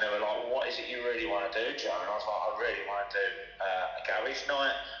 And they were like, well, what is it you really want to do, Joe? And I was like, I really want to do a garage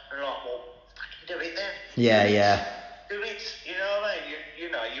night. And they're like, well, fucking do it then. Yeah. Do it. You know what I mean?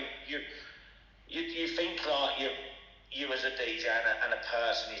 You think like you as a DJ and a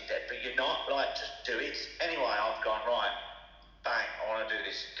person is dead, but you're not. Like, just do it. Anyway, I've gone, right, bang, I want to do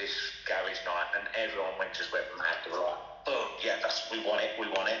this garage night. And everyone just went mad. They were like, boom, yeah, we want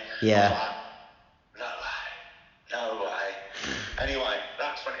it. Yeah. I was like, no way. Anyway,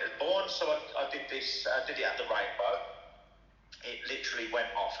 that's when it was born. So I did this. I did it at the Rainbow. It literally went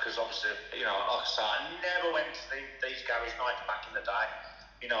off because obviously, you know, like I say, I never went to these garage nights back in the day.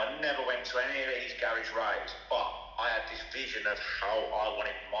 You know, I never went to any of these garage raves, but I had this vision of how I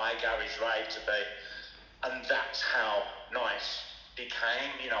wanted my garage rave to be, and that's how Nice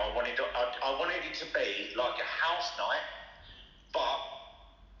became. You know, I wanted it to be like a house night, but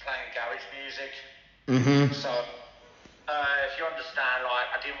playing garage music. So. If you understand, like,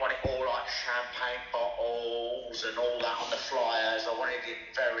 I didn't want it all like champagne bottles and all that on the flyers. I wanted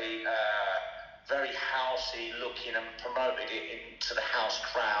it very, very housey looking, and promoted it into the house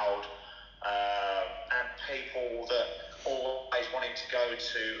crowd, and people that always wanted to go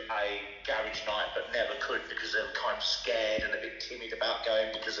to a garage night but never could because they were kind of scared and a bit timid about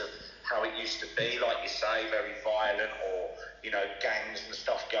going because of how it used to be, like you say, very violent, or, you know, gangs and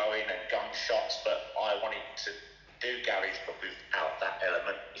stuff going and gunshots. But I wanted to do garage, but without that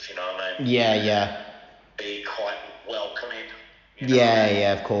element, if you know what I mean. Yeah. Be quite welcoming.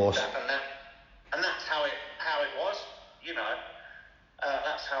 Yeah, of course. And that's how it was, you know.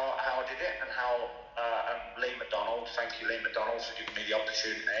 That's how I did it, and how and Lee McDonald. Thank you, Lee McDonald, for giving me the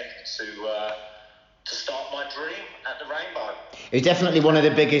opportunity to start my dream at the Rainbow. It was definitely one of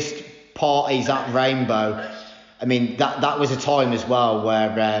the biggest parties at Rainbow. I mean, that was a time as well where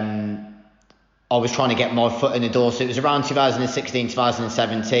I was trying to get my foot in the door. So it was around 2016,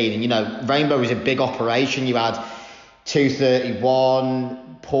 2017. And, you know, Rainbow was a big operation. You had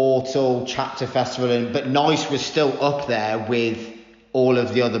 231, Portal, Chapter Festival, but Nice was still up there with all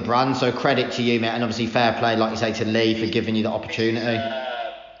of the other brands. So credit to you, mate, and obviously fair play, like you say, to Lee for giving you the opportunity. I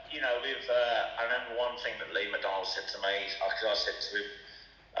remember one thing that Lee McDonald said to me. I said to him,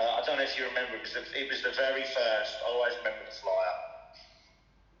 I don't know if you remember, because it was the very first. I always remember the flyer.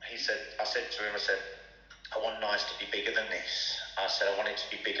 I said to him, I want Nice to be bigger than this. I said I want it to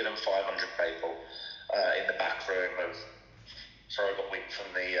be bigger than 500 people in the back room of. Sorry, I got wind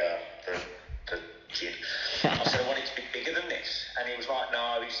from the gin. I said I want it to be bigger than this, and he was like,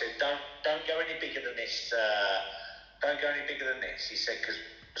 no. He said, don't go any bigger than this. Don't go any bigger than this. He said, because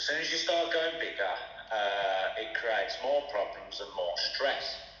as soon as you start going bigger, it creates more problems and more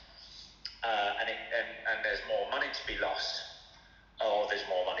stress, and there's more money to be lost, or there's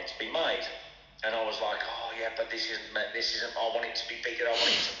more money to be made. And I was like, oh yeah, but this isn't. I want it to be bigger. I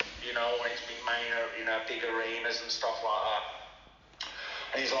want it to, I want it to be main, big arenas and stuff like that.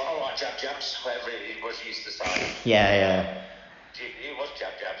 And he's like, all right, jabs, whatever it was he used to say. Yeah. It was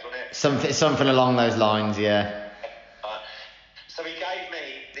jabs, wasn't it? Something along those lines, yeah. So he gave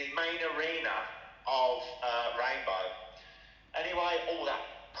me the main arena of Rainbow. Anyway, all that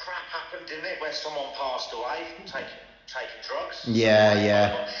crap happened, didn't it? Where someone passed away from taking drugs.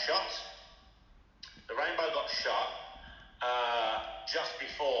 Yeah. Got shot. The Rainbow got shot just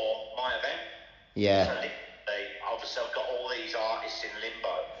before my event. Yeah. So obviously I've got all these artists in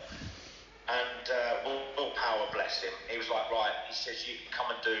limbo. And Will Power, bless him, he was like, right, he says, you can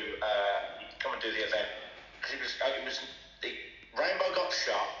come and do the event. Because the Rainbow got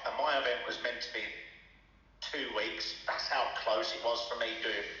shot, and my event was meant to be 2 weeks. That's how close it was for me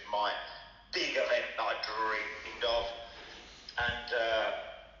doing my big event that I dreamed of. And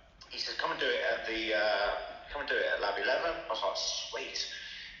he says, come and do it at Lab 11. I was like, sweet.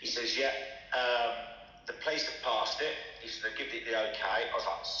 He says, yeah, the police have passed it. He said, they give it the okay. I was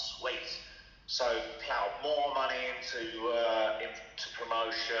like, sweet. So ploughed more money into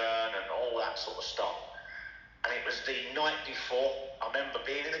promotion and all that sort of stuff. And it was the night before. I remember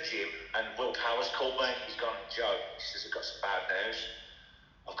being in the gym and Will Powers called me. He's gone, Joe, he says, I've got some bad news.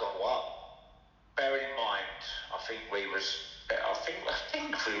 I've gone, what? Bearing in mind, I think we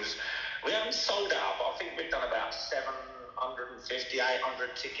haven't sold out, but I think we've done about 750,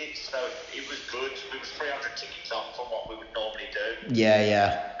 800 tickets. So it was good. We was 300 tickets up from what we would normally do.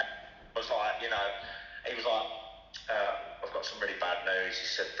 Yeah. I was like, he was like, I've got some really bad news. He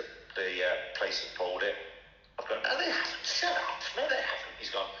said the police have pulled it. I've gone, no, they haven't. Shut up. No, they haven't.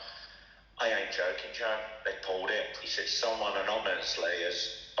 He's gone, I ain't joking, Joe. They pulled it. He said, someone anonymously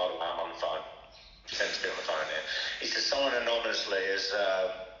has, by the way, I'm on the phone. Sends me on the phone here. He said, someone anonymously has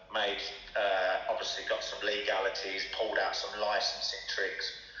obviously got some legalities, pulled out some licensing tricks,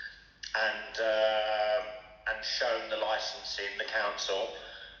 and shown the licensing, the council.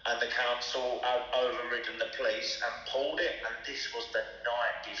 And the council overridden the police and pulled it. And this was the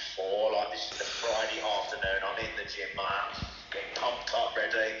night before, like this is the Friday afternoon. I'm in the gym, man, getting pumped up,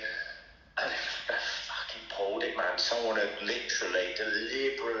 ready. And they fucking pulled it, man. Someone had literally,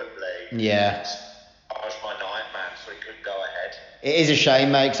 deliberately charged my night, man, so it couldn't go ahead. It is a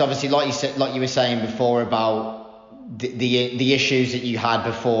shame, mate, because obviously, like you were saying before about the issues that you had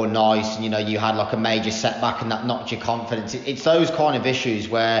before Nice, and you had like a major setback and that knocked your confidence. It's those kind of issues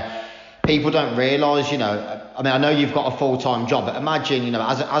where people don't realise, I mean, I know you've got a full-time job, but imagine,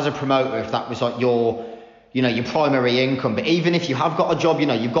 as a promoter, if that was like your primary income. But even if you have got a job,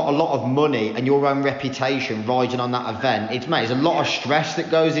 you've got a lot of money and your own reputation riding on that event. It's a lot of stress that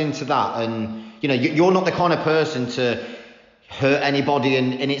goes into that, and you're not the kind of person to hurt anybody,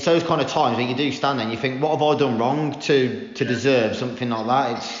 and it's those kind of times when you do stand there and you think, what have I done wrong to deserve something like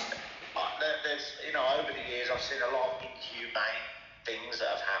that? There's over the years I've seen a lot of inhumane things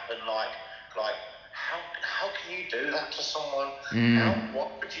that have happened, like how can you do that to someone?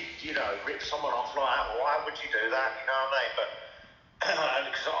 What would you rip someone off like that? Why would you do that? You know what I mean? But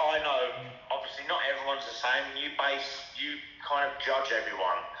because I know obviously not everyone's the same. You kind of judge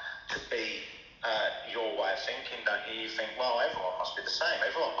everyone to be your way of thinking, don't you? You think, well, everyone must be the same,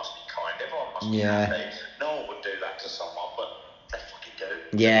 everyone must be kind, everyone must be happy. No one would do that to someone, but they fucking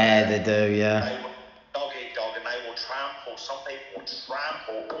do. Yeah, they do, yeah. They will dog eat dog, and they will trample, some people will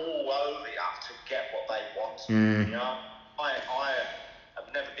trample all over you to get what they want. I have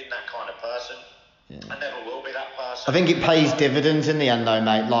never been that kind of person. I never will be that person. I think it pays dividends in the end though,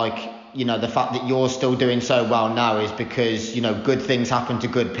 mate. Like, the fact that you're still doing so well now is because, good things happen to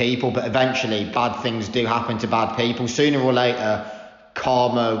good people, but eventually bad things do happen to bad people. Sooner or later,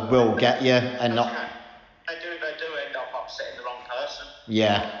 karma will get you, and not... They do end up upsetting the wrong person.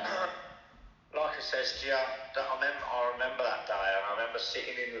 Yeah. Like I says to you, I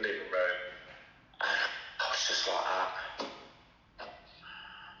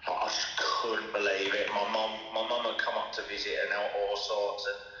couldn't believe it. My mum had come up to visit and all sorts,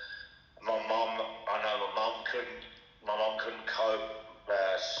 and my mum couldn't cope.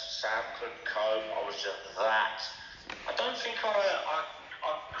 Sam couldn't cope. I was just that. I don't think I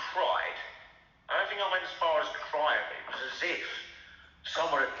cried. I don't think I went as far as crying. It was as if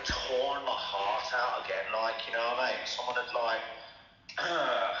someone had torn my heart out again. Like, you know what I mean? Someone had like,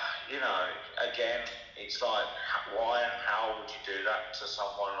 you know, again, it's like, why and how would you do that to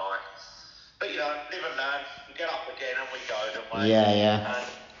someone like? But you know, live and learn. We get up again and we go, don't we? Yeah. And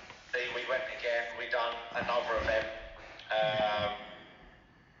we went again. We done another event.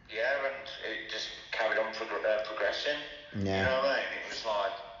 And it just carried on progressing. Yeah. You know what I mean? It was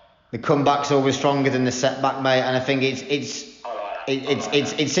like the comeback's always stronger than the setback, mate. And I think it's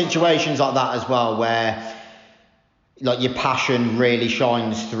situations like that as well where like your passion really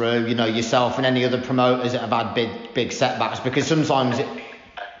shines through. You know, yourself and any other promoters that have had big setbacks, because sometimes it.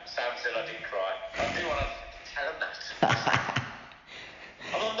 Sam said I didn't cry. I didn't want to tell him that.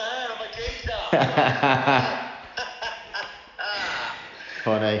 I'm a man. I'm a geezer.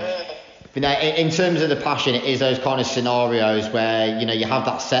 Funny. But now, in terms of the passion, it is those kind of scenarios where, you know, you have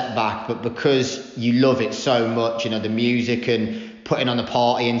that setback, but because you love it so much, you know, the music and putting on a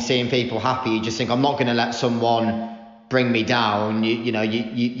party and seeing people happy, you just think, I'm not going to let someone bring me down.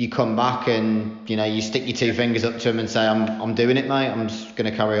 You come back and, you know, you stick your two fingers up to them and say, I'm doing it, mate. I'm just going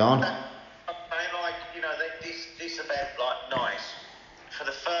to carry on. And like, you know, this event, like, nice. For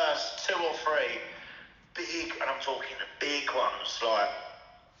the first 2 or 3 big, and I'm talking the big ones, like,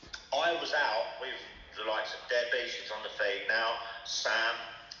 I was out with the likes of Debbie, she's on the feed now, Sam,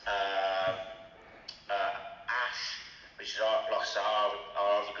 Ash, which is our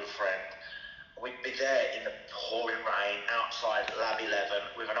other good friend. We'd be there in the pouring rain outside Lab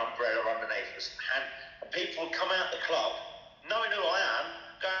 11 with an umbrella underneath us, and people would come out the club, knowing who I am,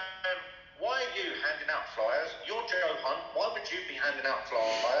 going, why are you handing out flyers? You're Joe Hunt, why would you be handing out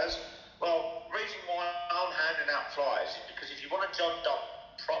flyers? Well, the reason why I'm handing out flyers is because if you want a job done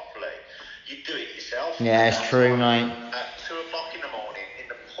properly, you do it yourself. Yeah, it's true, mate. At 2 o'clock in the morning, in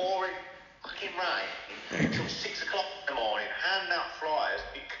the pouring fucking rain, until 6 o'clock in the morning, handing out flyers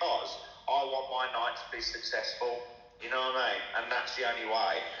because I want my night to be successful. You know what I mean? And that's the only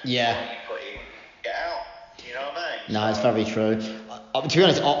way. Yeah. What you put in, get out. You know what I mean? No, it's very true. To be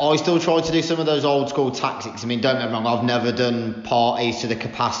honest, I still try to do some of those old school tactics. I mean, don't get me wrong, I've never done parties to the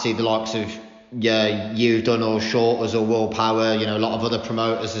capacity the likes of you've done, or Shorters, or Willpower, you know, a lot of other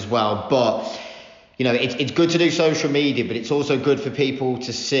promoters as well. But, you know, it's good to do social media, but it's also good for people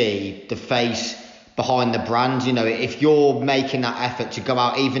to see the face behind the brand. You know, if you're making that effort to go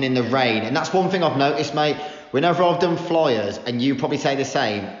out even in the rain, and that's one thing I've noticed, mate, whenever I've done flyers, and you probably say the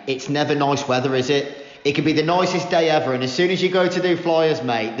same, it's never nice weather, is it? It could be the nicest day ever, and as soon as you go to do flyers,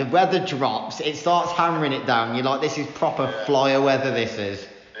 mate, the weather drops, it starts hammering it down. You're like, this is proper flyer weather, this is.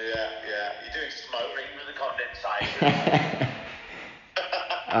 Yeah. You're doing smoke rings with the condensation.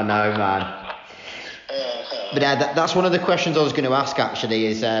 I know, man. But that's one of the questions I was going to ask, actually,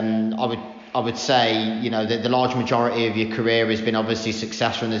 is I would say, you know, the large majority of your career has been obviously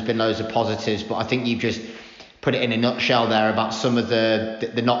successful and there's been loads of positives, but I think you've just put it in a nutshell there about some of the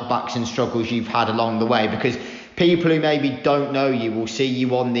knockbacks and struggles you've had along the way, because people who maybe don't know you will see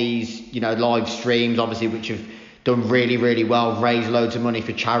you on these, you know, live streams, obviously, which have done really, really well, raised loads of money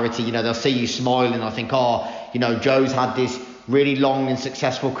for charity. You know, they'll see you smiling. I think, you know, Joe's had this really long and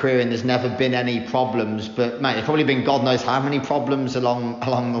successful career and there's never been any problems. But, mate, there's probably been God knows how many problems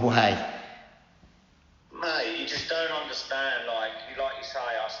along the way. Mate, you just don't understand. Like you say,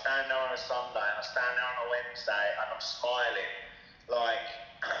 I stand there on a Sunday and I stand there on a Wednesday and I'm smiling. Like,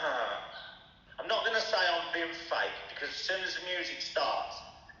 I'm not going to say I'm being fake, because as soon as the music starts,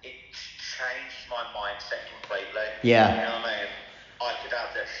 it changed my mindset completely. Yeah. You know what I mean? I could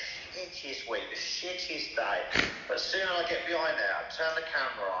have the shittiest week, the shittiest day, but as soon as I get behind there, I turn the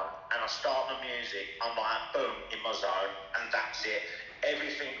camera on and I start the music, I'm like, boom, in my zone, and that's it.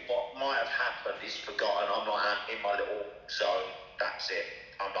 Everything what might have happened is forgotten. I'm like in my little zone, that's it.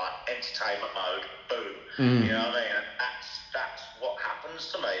 I'm like entertainment mode, boom. You know what I mean? And that's what happens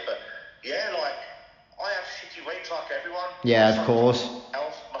to me. But yeah, like, I have shitty weeks like everyone. Yeah, of course.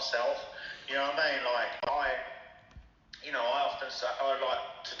 Myself, you know what I mean? Like, I often say, like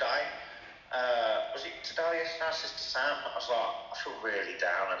today, was it today? Yesterday, I said to Sam, I was like, I feel really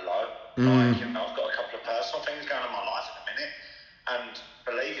down and low. Like, you know, I've got a couple of personal things going on in my life at the minute, and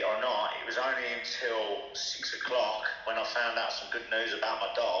believe it or not, it was only until 6 o'clock when I found out some good news about my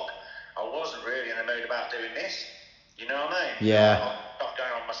dog. I wasn't really in the mood about doing this. You know what I mean? Yeah. I'm not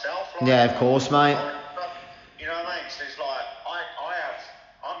going on myself. Like, yeah, of course, mate. You know what I mean? So it's like,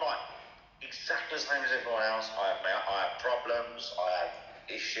 I'm like everyone else. I have problems. I have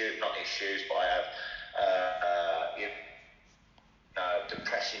not issues, but I have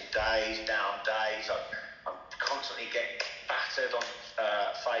depressing days, down days. I'm constantly getting battered on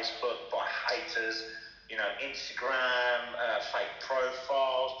Facebook by haters. Instagram, fake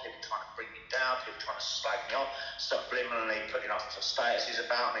profiles, people trying to bring me down, people trying to slag me off, subliminally putting up some statuses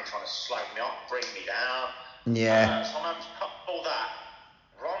about me, trying to slag me off, bring me down. Yeah. So I'm having to cut all that,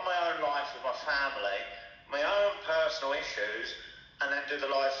 run my own life with my family, my own personal issues, and then do the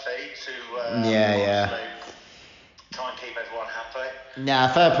live feed to try and keep everyone happy.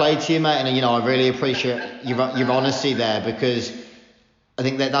 Nah, fair play to you, mate, and I really appreciate your honesty there, because I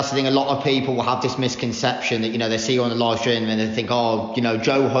think that's the thing. A lot of people will have this misconception that they see you on the live stream and they think,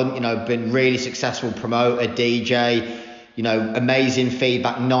 Joe Hunt, been really successful promoter, DJ, amazing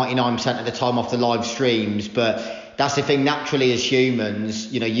feedback 99% of the time off the live streams. But that's the thing. Naturally, as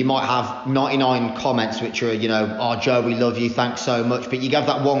humans, you might have 99 comments which are, oh Joe, we love you, thanks so much. But you give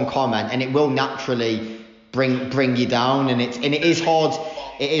that one comment and it will naturally bring you down, and it is hard.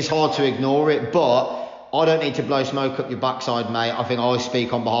 It is hard to ignore it, but I don't need to blow smoke up your backside, mate. I think I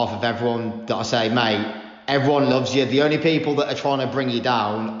speak on behalf of everyone that I say, mate, everyone loves you. The only people that are trying to bring you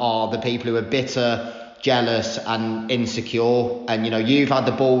down are the people who are bitter, jealous and insecure. And, you've had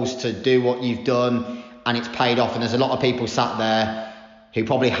the balls to do what you've done and it's paid off. And there's a lot of people sat there who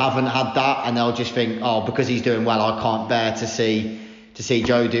probably haven't had that, and they'll just think, because he's doing well, I can't bear to see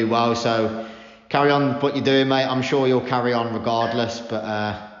Joe do well. So carry on what you're doing, mate. I'm sure you'll carry on regardless, but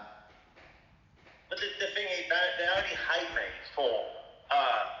the thing is, they only hate me for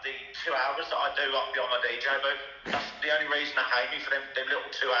the 2 hours that I do up beyond my DJ booth. That's the only reason they hate me, for them little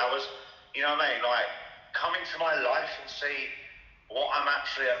 2 hours. You know what I mean? Like, come into my life and see what I'm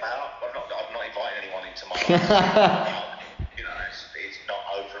actually about. I'm not inviting anyone into my life. It's not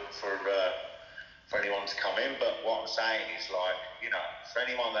open for anyone to come in. But what I'm saying is, like, for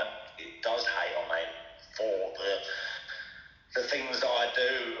anyone that does hate on me for the things that I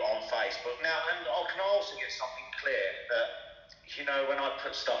do on Facebook. Now, and I can also get something clear that, when I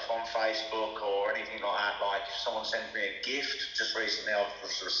put stuff on Facebook or anything like that, like if someone sends me a gift, just recently I've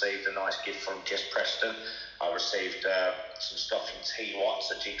received a nice gift from Jess Preston. I received some stuff from T.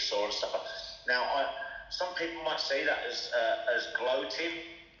 Watts, a jigsaw and stuff. Now, some people might see that as gloating,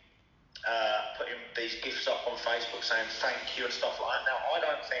 putting these gifts up on Facebook saying thank you and stuff like that. Now, I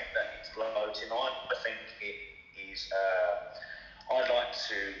don't think that it's gloating. I think it is. I'd like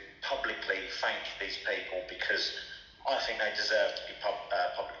to publicly thank these people, because I think they deserve to be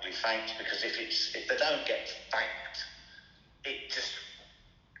publicly thanked, because if they don't get thanked, it just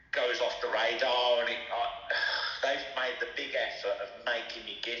goes off the radar, and they've made the big effort of making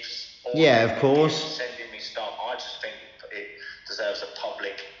me gifts. Yeah, of course. Sending me stuff. I just think it deserves a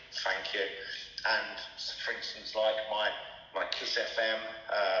public thank you. And for instance, like my Kiss FM,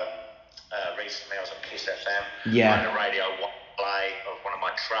 recently I was on Kiss FM. Yeah. I had a radio play of one of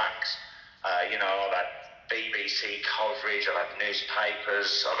my tracks. I've had BBC coverage, I've had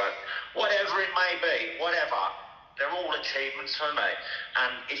newspapers, I've had whatever it may be, whatever. They're all achievements for me.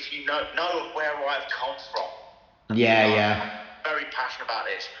 And if you know where I've come from. I'm very passionate about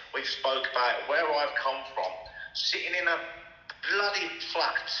this. We've spoke about where I've come from. Sitting in a bloody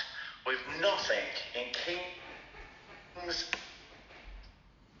flat with nothing in King's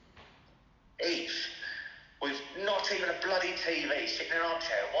Heath, with not even a bloody TV, sitting in an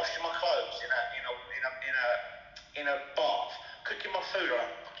armchair, washing my clothes in a bath, cooking my food or a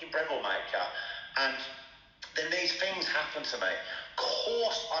fucking Breville maker, and then these things happen to me. Of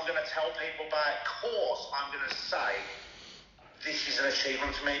course I'm going to tell people about it. Of course I'm going to say this is an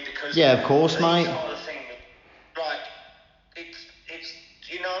achievement for me, because of course, mate. These are the things, like, it's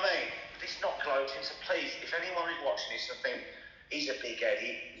you know what I mean? It's not gloating, so please, if anyone is watching this and think he's a big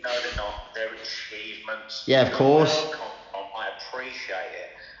Eddie, no, they're not. They're achievements. Yeah, of course. I appreciate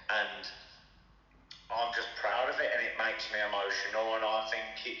it, and I'm just proud of it, and it makes me emotional, and I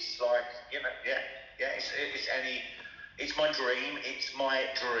think it's like, it's my dream. It's my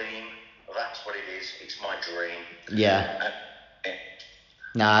dream. That's what it is. It's my dream. Yeah.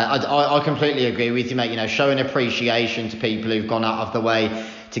 Nah, I completely agree with you, mate. Showing appreciation to people who've gone out of the way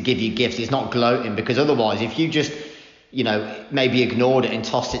to give you gifts is not gloating, because otherwise, if you just, maybe ignored it and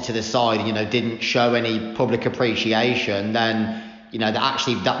tossed it to the side, didn't show any public appreciation, then,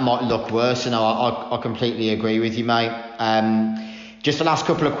 that might look worse. And I completely agree with you, mate. Just the last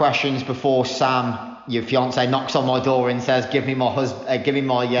couple of questions before Sam, your fiance, knocks on my door and says, give me my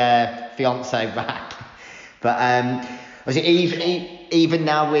fiance back. But was it even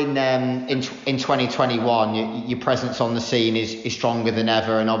now in 2021, your presence on the scene is stronger than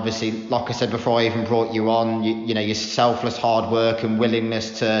ever. And obviously, like I said before I even brought you on, you know, your selfless hard work and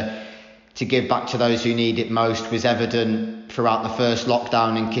willingness to give back to those who need it most was evident throughout the first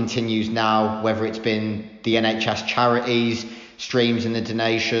lockdown and continues now, whether it's been the NHS charities, streams and the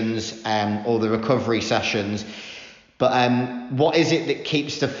donations, or the recovery sessions. But what is it that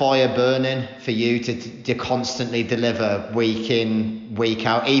keeps the fire burning for you to constantly deliver week in, week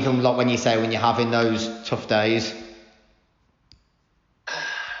out, even like when you're having those tough days? Like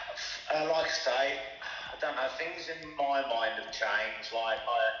I say, I don't know, things in my mind have changed. Like,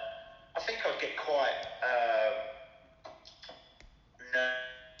 I think I'd get quite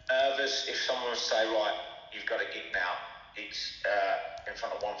nervous if someone would say, right, you've got a gig now. It's in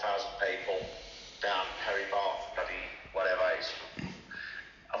front of 1,000 people down Perry Bar, bloody whatever.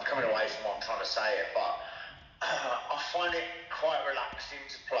 I'm coming away from what I'm trying to say it, but I find it quite relaxing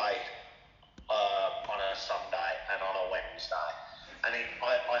to play on a Sunday and on a Wednesday. And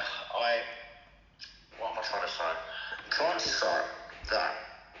what am I trying to say? I'm trying to say that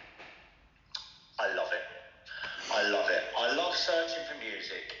I love it. I love it. I love searching for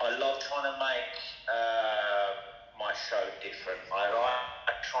music. I love trying to make my show different. I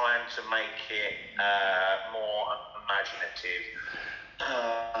like trying to make it more imaginative.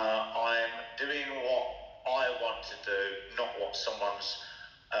 I'm doing what I want to do, not what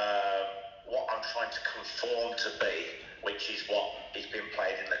what I'm trying to conform to be, which is what is being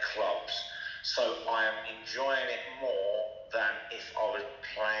played in the clubs. So I am enjoying it more than if I was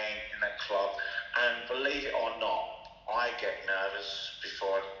playing in a club. And believe it or not, I get nervous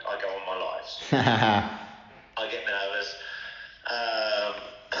before I go on my lives. I get nervous.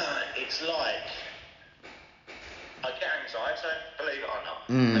 It's like I get anxiety, believe it or not.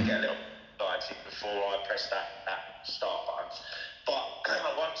 I get a little anxiety before I press that start button. But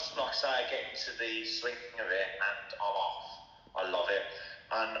once, like I say, I get into the swing of it and I'm off. I love it.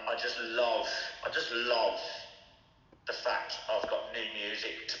 And I just love the fact I've got new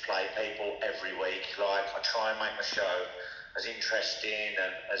music to play people every week. Like, I try and make my show as interesting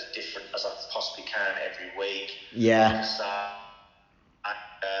and as different as I possibly can every week. Yeah. So, I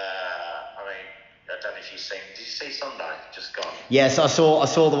mean, I don't know if you've seen. Did you see Sunday? Just gone. Yes, I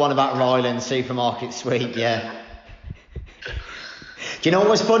saw the one about Ryland Supermarket Suite. Yeah. Do you know what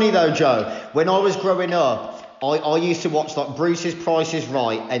was funny though, Joe? When I was growing up, I used to watch like Bruce's Price is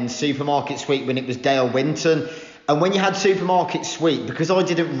Right and Supermarket Suite when it was Dale Winton. And when you had Supermarket Suite, because I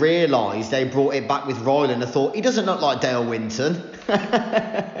didn't realise they brought it back with Ryland, I thought, he doesn't look like Dale Winton. So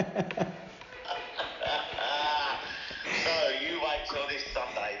you wait till this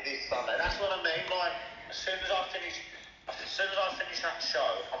Sunday. That's what I mean. Like, as soon as I finish that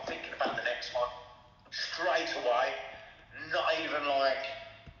show, I'm thinking about the next one straight away. Not even like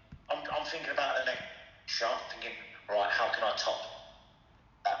I'm thinking about the next show. I'm thinking, right, how can I top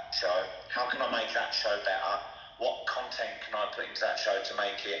that show? How can I make that show better? What content can I put into that show to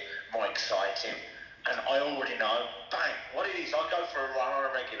make it more exciting? And I already know, bang, what it is. I go for a run on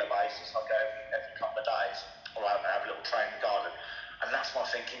a regular basis. I go every couple of days, or I have a little train in the garden. And that's my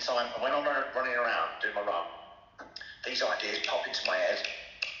thinking time. And when I'm running around doing my run, these ideas pop into my head.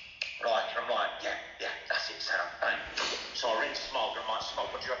 Right, and I'm like, yeah, that's it, Sam, bang. So I ring Smog, and I'm like,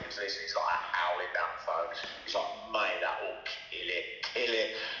 Smog, what do you reckon to this? And he's like howling down the phone. He's like, mate, that will kill it.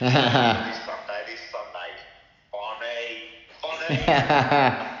 This Sunday. Funny.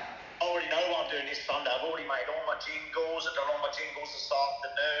 I already know what I'm doing this Sunday. I've already made all my jingles. I've done all my jingles this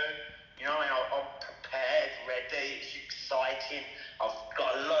afternoon. You know, I'm prepared, ready. It's exciting. I've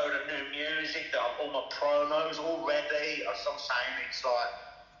got a load of new music. All my promos all ready. As I'm saying, it's like,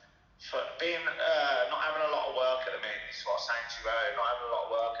 for being not having a lot of work at the minute, this is what I was saying to you earlier, not having a lot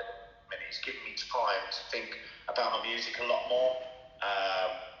of work at the minute, it's giving me time to think about my music a lot more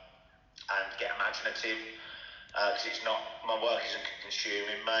and get imaginative, because it's not, my work isn't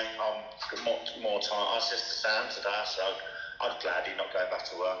consuming me. I'm more time. I was just to Sam today, so I'd gladly not go back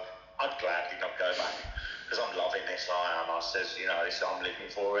to work. I'd gladly not go back, because I'm loving this. I says, you know, I'm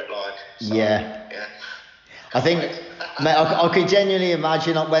living for it, like. So, yeah. I think, mate, I could genuinely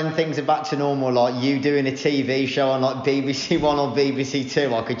imagine like when things are back to normal, like you doing a TV show on like BBC One or BBC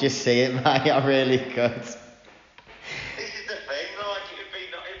Two. I could just see it, mate. I really could. This is the thing, like it'd be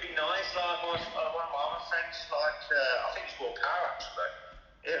nice. Like one of my other friends, like I think it's Will Power actually.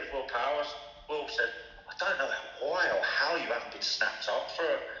 Yeah, it was Will Power. Will said, I don't know why or how you haven't been snapped up for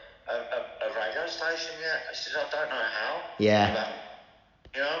a radio station yet. I said, I don't know how. Yeah.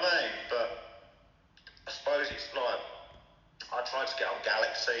 You know what I mean? But I suppose it's like, I tried to get on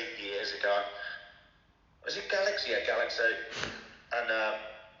Galaxy years ago. Was it Galaxy? Yeah, Galaxy. and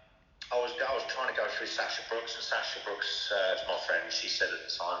I was trying to go through Sasha Brooks, and Sasha Brooks is my friend. She said at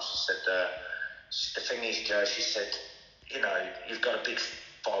the time, she said, the thing is, Joe, she said, you know, you've got a big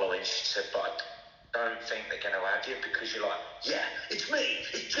following. She said, but I don't think they're going to have you because you're like, yeah, it's me,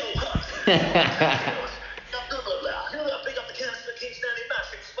 it's Joe Hunt. Pick up the canister, Kingston in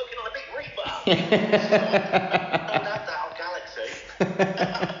Massive, smoking on a big rebar. Don't have that on Galaxy.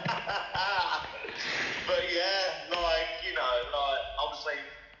 But yeah, like, you know, like, obviously,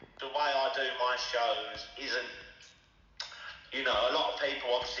 the way I do my shows isn't, you know, a lot of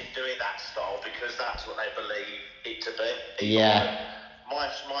people obviously do it that style because that's what they believe it to be. Yeah. My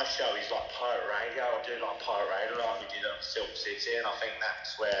show is like pirate radio. I do like pirate radio, like we did on Silk City, and I think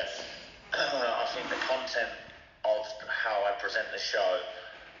that's where I think the content of how I present the show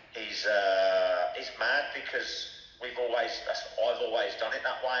is mad because I've always done it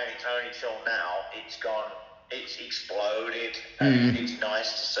that way, and it's only till now it's exploded, and it's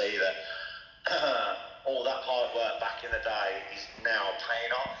nice to see that all that hard work back in the day is now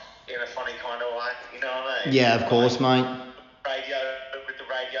paying off in a funny kind of way. You know what I mean? Yeah, of course, mate. With the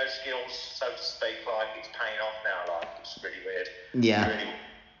radio skills, so to speak, like it's paying off now. Like it's really weird. Yeah. It's really,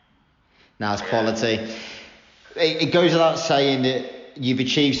 Now it's quality. It goes without saying that you've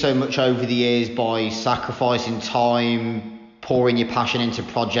achieved so much over the years by sacrificing time, pouring your passion into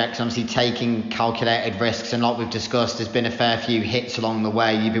projects, obviously taking calculated risks, and like we've discussed, there's been a fair few hits along the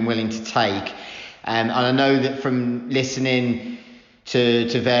way you've been willing to take. And I know that from listening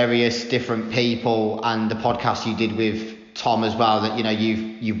to various different people and the podcast you did with Tom as well, that, you know,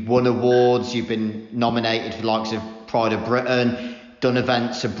 you've won awards, you've been nominated for the likes of Pride of Britain, done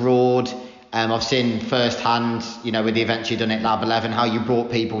events abroad. I've seen firsthand, you know, with the events you've done at Lab 11, how you brought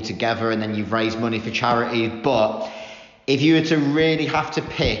people together and then you've raised money for charity. But if you were to really have to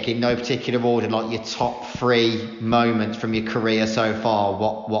pick, in no particular order, like your top 3 moments from your career so far,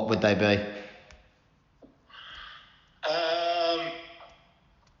 what would they be?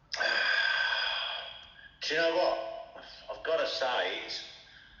 Do you know what? I've got to say, it's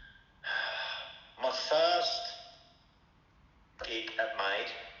my first gig at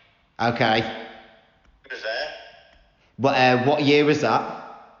Made. Okay. He was there. What year was that?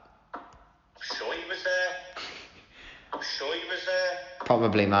 I'm sure he was there.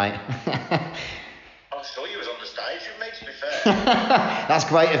 Probably, mate. I'm sure he was on the stage with me, to be fair. That's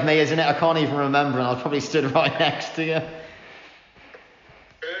great of me, isn't it? I can't even remember, and I was probably stood right next to you.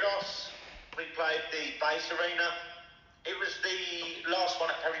 Kudos. We played the Base Arena. It was the last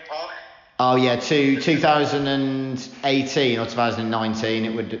one at Perry Park. Oh yeah, 2018 or 2019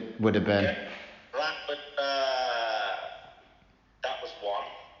 it would have been. Yeah. That was one.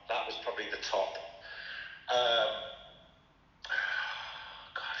 That was probably the top.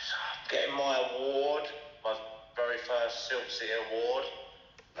 Getting my award, my very first Silk City award.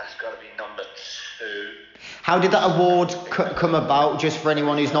 That's got to be number 2. How did that award come about? Just for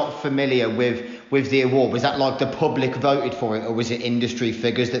anyone who's not familiar with the award, was that like the public voted for it, or was it industry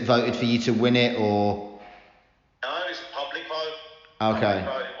figures that voted for you to win it, or? No, it was a public vote. Okay. Public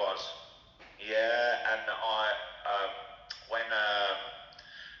vote it was. Yeah, and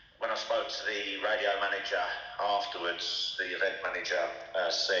when I spoke to the radio manager afterwards, the event manager,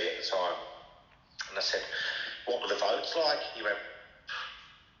 C at the time, and I said, "What were the votes like?" He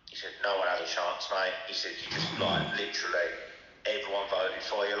said, "No one had a chance, mate." He said, "You just like literally everyone voted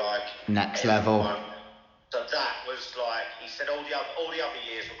for you, like Next everyone." level. So that was like, he said all the other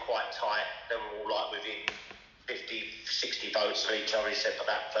years were quite tight. They were all like within 50, 60 votes of each other. He said, but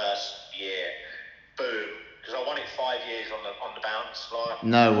that first year, boom, because I won it 5 years on the bounce, like.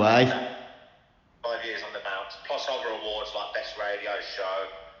 No way. 5 years on the bounce, plus other awards like Best Radio Show,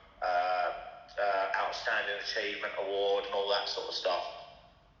 Outstanding Achievement Award, and all that sort of stuff.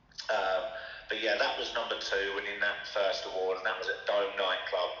 But yeah, that was number 2, winning that first award, and that was at Dome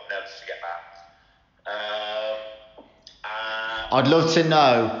Nightclub. Never forget that. I'd love to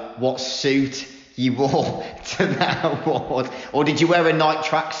know what suit you wore to that award, or did you wear a night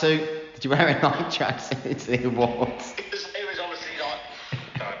tracksuit? Did you wear a night tracksuit to the awards? It was obviously like,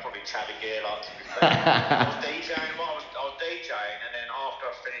 probably tabby gear, like, to be fair. I was DJing, I was DJing, and then after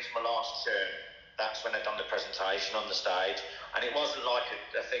I finished my last tune, that's when they'd done the presentation on the stage, and it wasn't like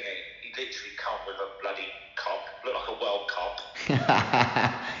a thing. He literally come with a bloody cup, looked like a World Cup.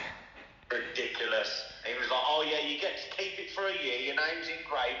 Ridiculous. He was like, "Oh yeah, you get to keep it for a year. Your name's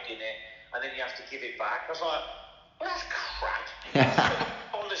engraved in it, and then you have to give it back." I was like, "Well, that's crap."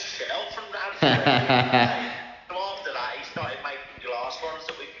 On the shelf and absolutely. So after that, he started making glass ones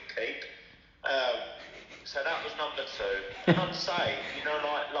that we could keep. So that was number 2. And I'd say,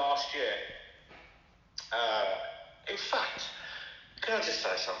 like last year. In fact, can I just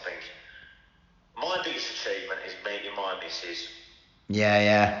say something? My biggest achievement is meeting my missus.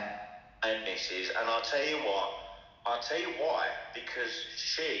 Yeah. And missus, and I'll tell you why, because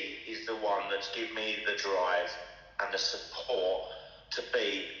she is the one that's given me the drive and the support to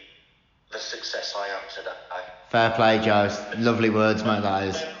be the success I am today. Fair play, Joe. Lovely words, mate, that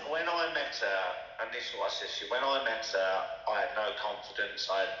is. When I met her, and this is what I said to you, when I met her, I had no confidence.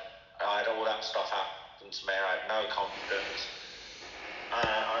 I had all that stuff happen to me. I had no confidence.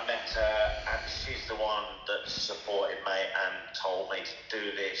 I met her, and she's the one that supported me and told me to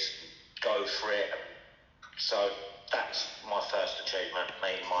do this, go for it. So that's my first achievement,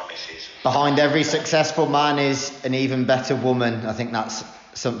 meeting my missus. Behind every successful man is an even better woman. I think that's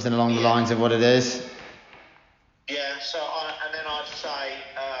something along the lines of what it is. Yeah, and then I'd say,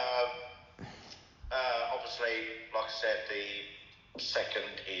 obviously, like I said, the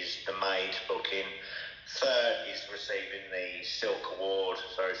second is the maid booking. Third is receiving the Silk Award,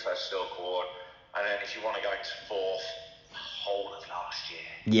 very first Silk Award. And then if you want to go into fourth, whole of last year.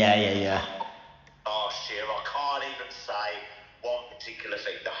 Yeah. Last year, I can't even say one particular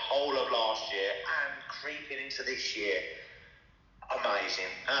thing. The whole of last year and creeping into this year. Amazing,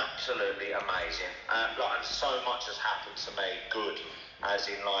 absolutely amazing. And so much has happened to me, good, as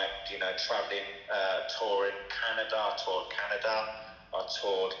in travelling, touring Canada. I toured Canada, I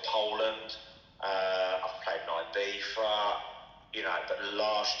toured Poland, I've played Ibiza, but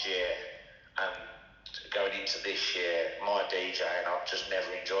last year and going into this year, my DJing, I've just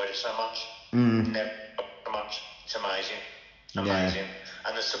never enjoyed it so much. Never so much. It's amazing. Yeah.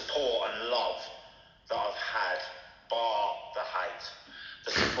 And the support and love that I've had, bar the hate,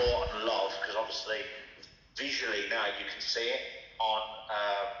 the support and love, because obviously visually now you can see it on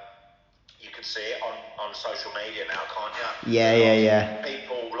social media now, can't you? Yeah.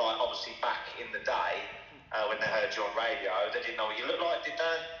 People obviously back in the day when they heard you on radio, they didn't know what you looked like, did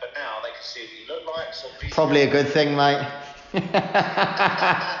they? But now they can see what you look like. So probably a good thing, mate.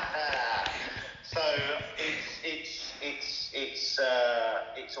 So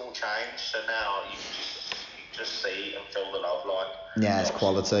it's all changed. So now you just see and feel the love, yeah, it's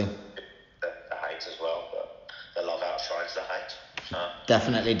quality. The hate as well, but the love outshines the hate. So.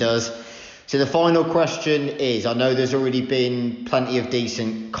 Definitely does. So the final question is, I know there's already been plenty of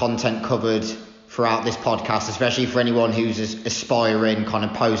decent content covered throughout this podcast, especially for anyone who's aspiring kind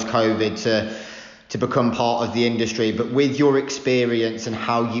of post-COVID to become part of the industry. But with your experience and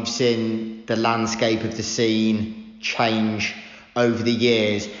how you've seen the landscape of the scene change over the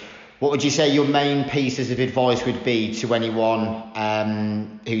years, what would you say your main pieces of advice would be to anyone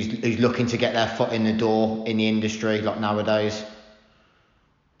who's looking to get their foot in the door in the industry nowadays?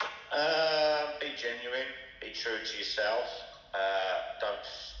 Be genuine, be true to yourself, don't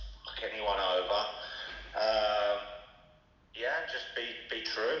fuck anyone over. Just be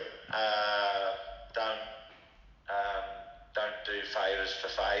true. Don't do favours for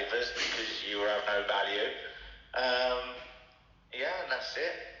favours because you have no value. And that's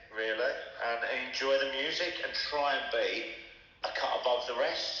it, really. And enjoy the music and try and be a cut above the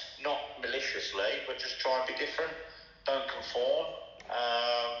rest, not maliciously, but just try and be different. Don't conform,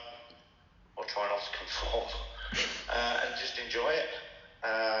 or try not to conform, and just enjoy it.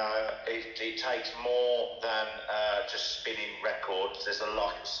 It takes more than just spinning records. There's a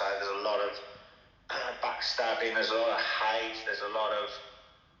lot of backstabbing, there's a lot of hate, there's a lot of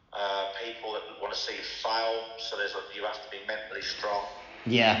people that want to see you fail, so you have to be mentally strong.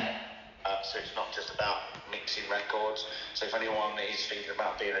 Yeah. So it's not just about mixing records. So if anyone is thinking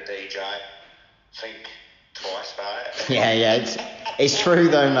about being a DJ, think twice about it. Yeah, it's true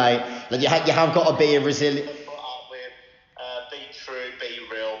though, mate. You have got to be a resilient. Be true, be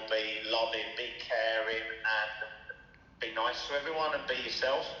real, be loving, be caring, and be nice to everyone and be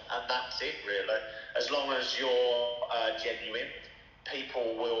yourself, and that's it really. As long as you're genuine,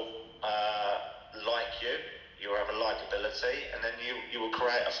 people will like you. You'll have a likability, and then you will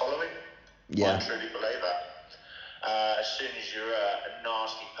create a following. Yeah. I truly believe that. As soon as you're a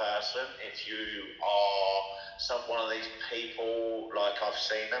nasty person, if you are one of these people, like I've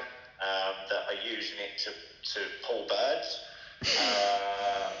seen them, that are using it to pull birds,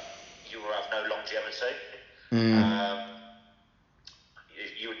 you will have no longevity.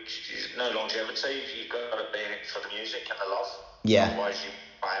 No longevity. You've got to be in it for the music and the love. Yeah. Otherwise you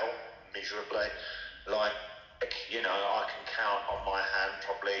fail miserably. I can count on my hand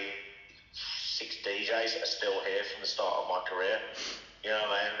probably 6 DJs that are still here from the start of my career. You know what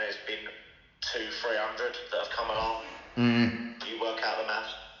I mean? There's been 200-300 that have come along. You work out the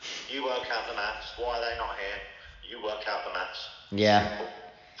maths. Why are they not here? You work out the maths. Yeah.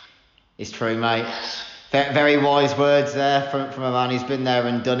 It's true, mate. Very wise words there from a man who's been there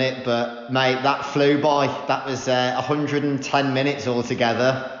and done it. But mate, that flew by. That was 110 minutes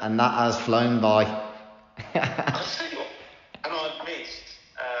altogether, and that has flown by. I'll tell you what, and I've missed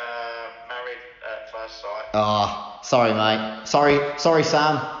Married at First Sight. Oh, sorry, mate. Sorry,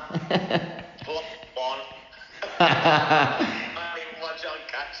 Sam. Block one. I don't even want to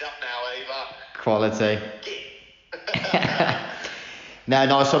catch up now, Eva. Quality. No,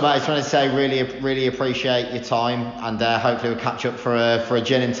 nice one, mate. I just wanted to say really appreciate your time, and hopefully we'll catch up for a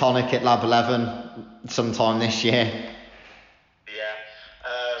gin and tonic at Lab 11 sometime this year. Yeah.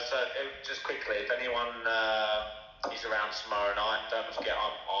 So just quickly, if anyone is around tomorrow night, don't forget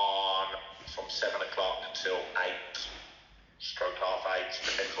I'm on from 7 o'clock until 8/8,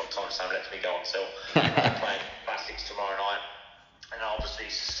 depends what time Sam lets me go on till. I'm playing classics tomorrow night, and obviously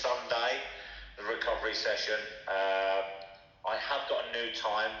Sunday, the recovery session. I have got a new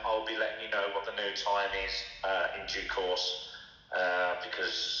time. I'll be letting you know what the new time is in due course,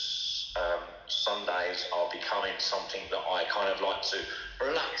 because Sundays are becoming something that I kind of like to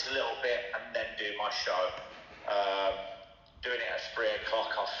relax a little bit and then do my show. Doing it at 3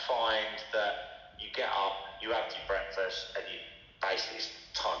 o'clock, I find that you get up, you have your breakfast, and basically it's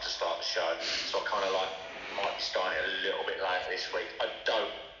time to start the show. So I kind of might be starting a little bit later this week. I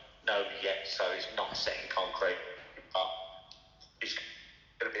don't know yet, so it's not set in concrete. But it's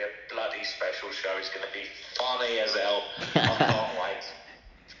going to be a bloody special show. It's going to be funny as hell. I can't wait.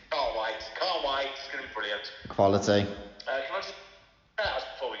 Can't wait. It's going to be brilliant. Quality. Can I just ask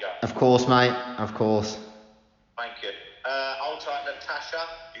before we go? Of course, mate. Of course. Thank you. Hold tight, Natasha.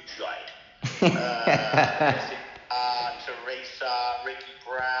 You tried. Teresa, Ricky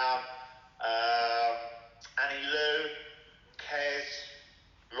Brown, Annie Lou, Kez,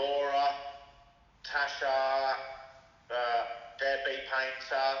 Laura, Tasha, Debbie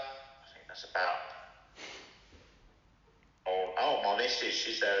Painter. I think that's about. Oh, my missus,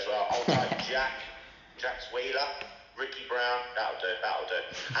 she's there as well. I'll take Jax Wheeler, Ricky Brown. That'll do.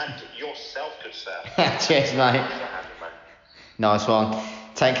 And yourself, good sir. Cheers, mate. Nice one.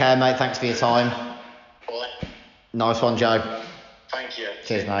 Take care, mate. Thanks for your time. Nice one, Joe. Thank you.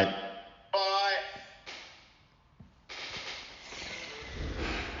 Cheers, mate.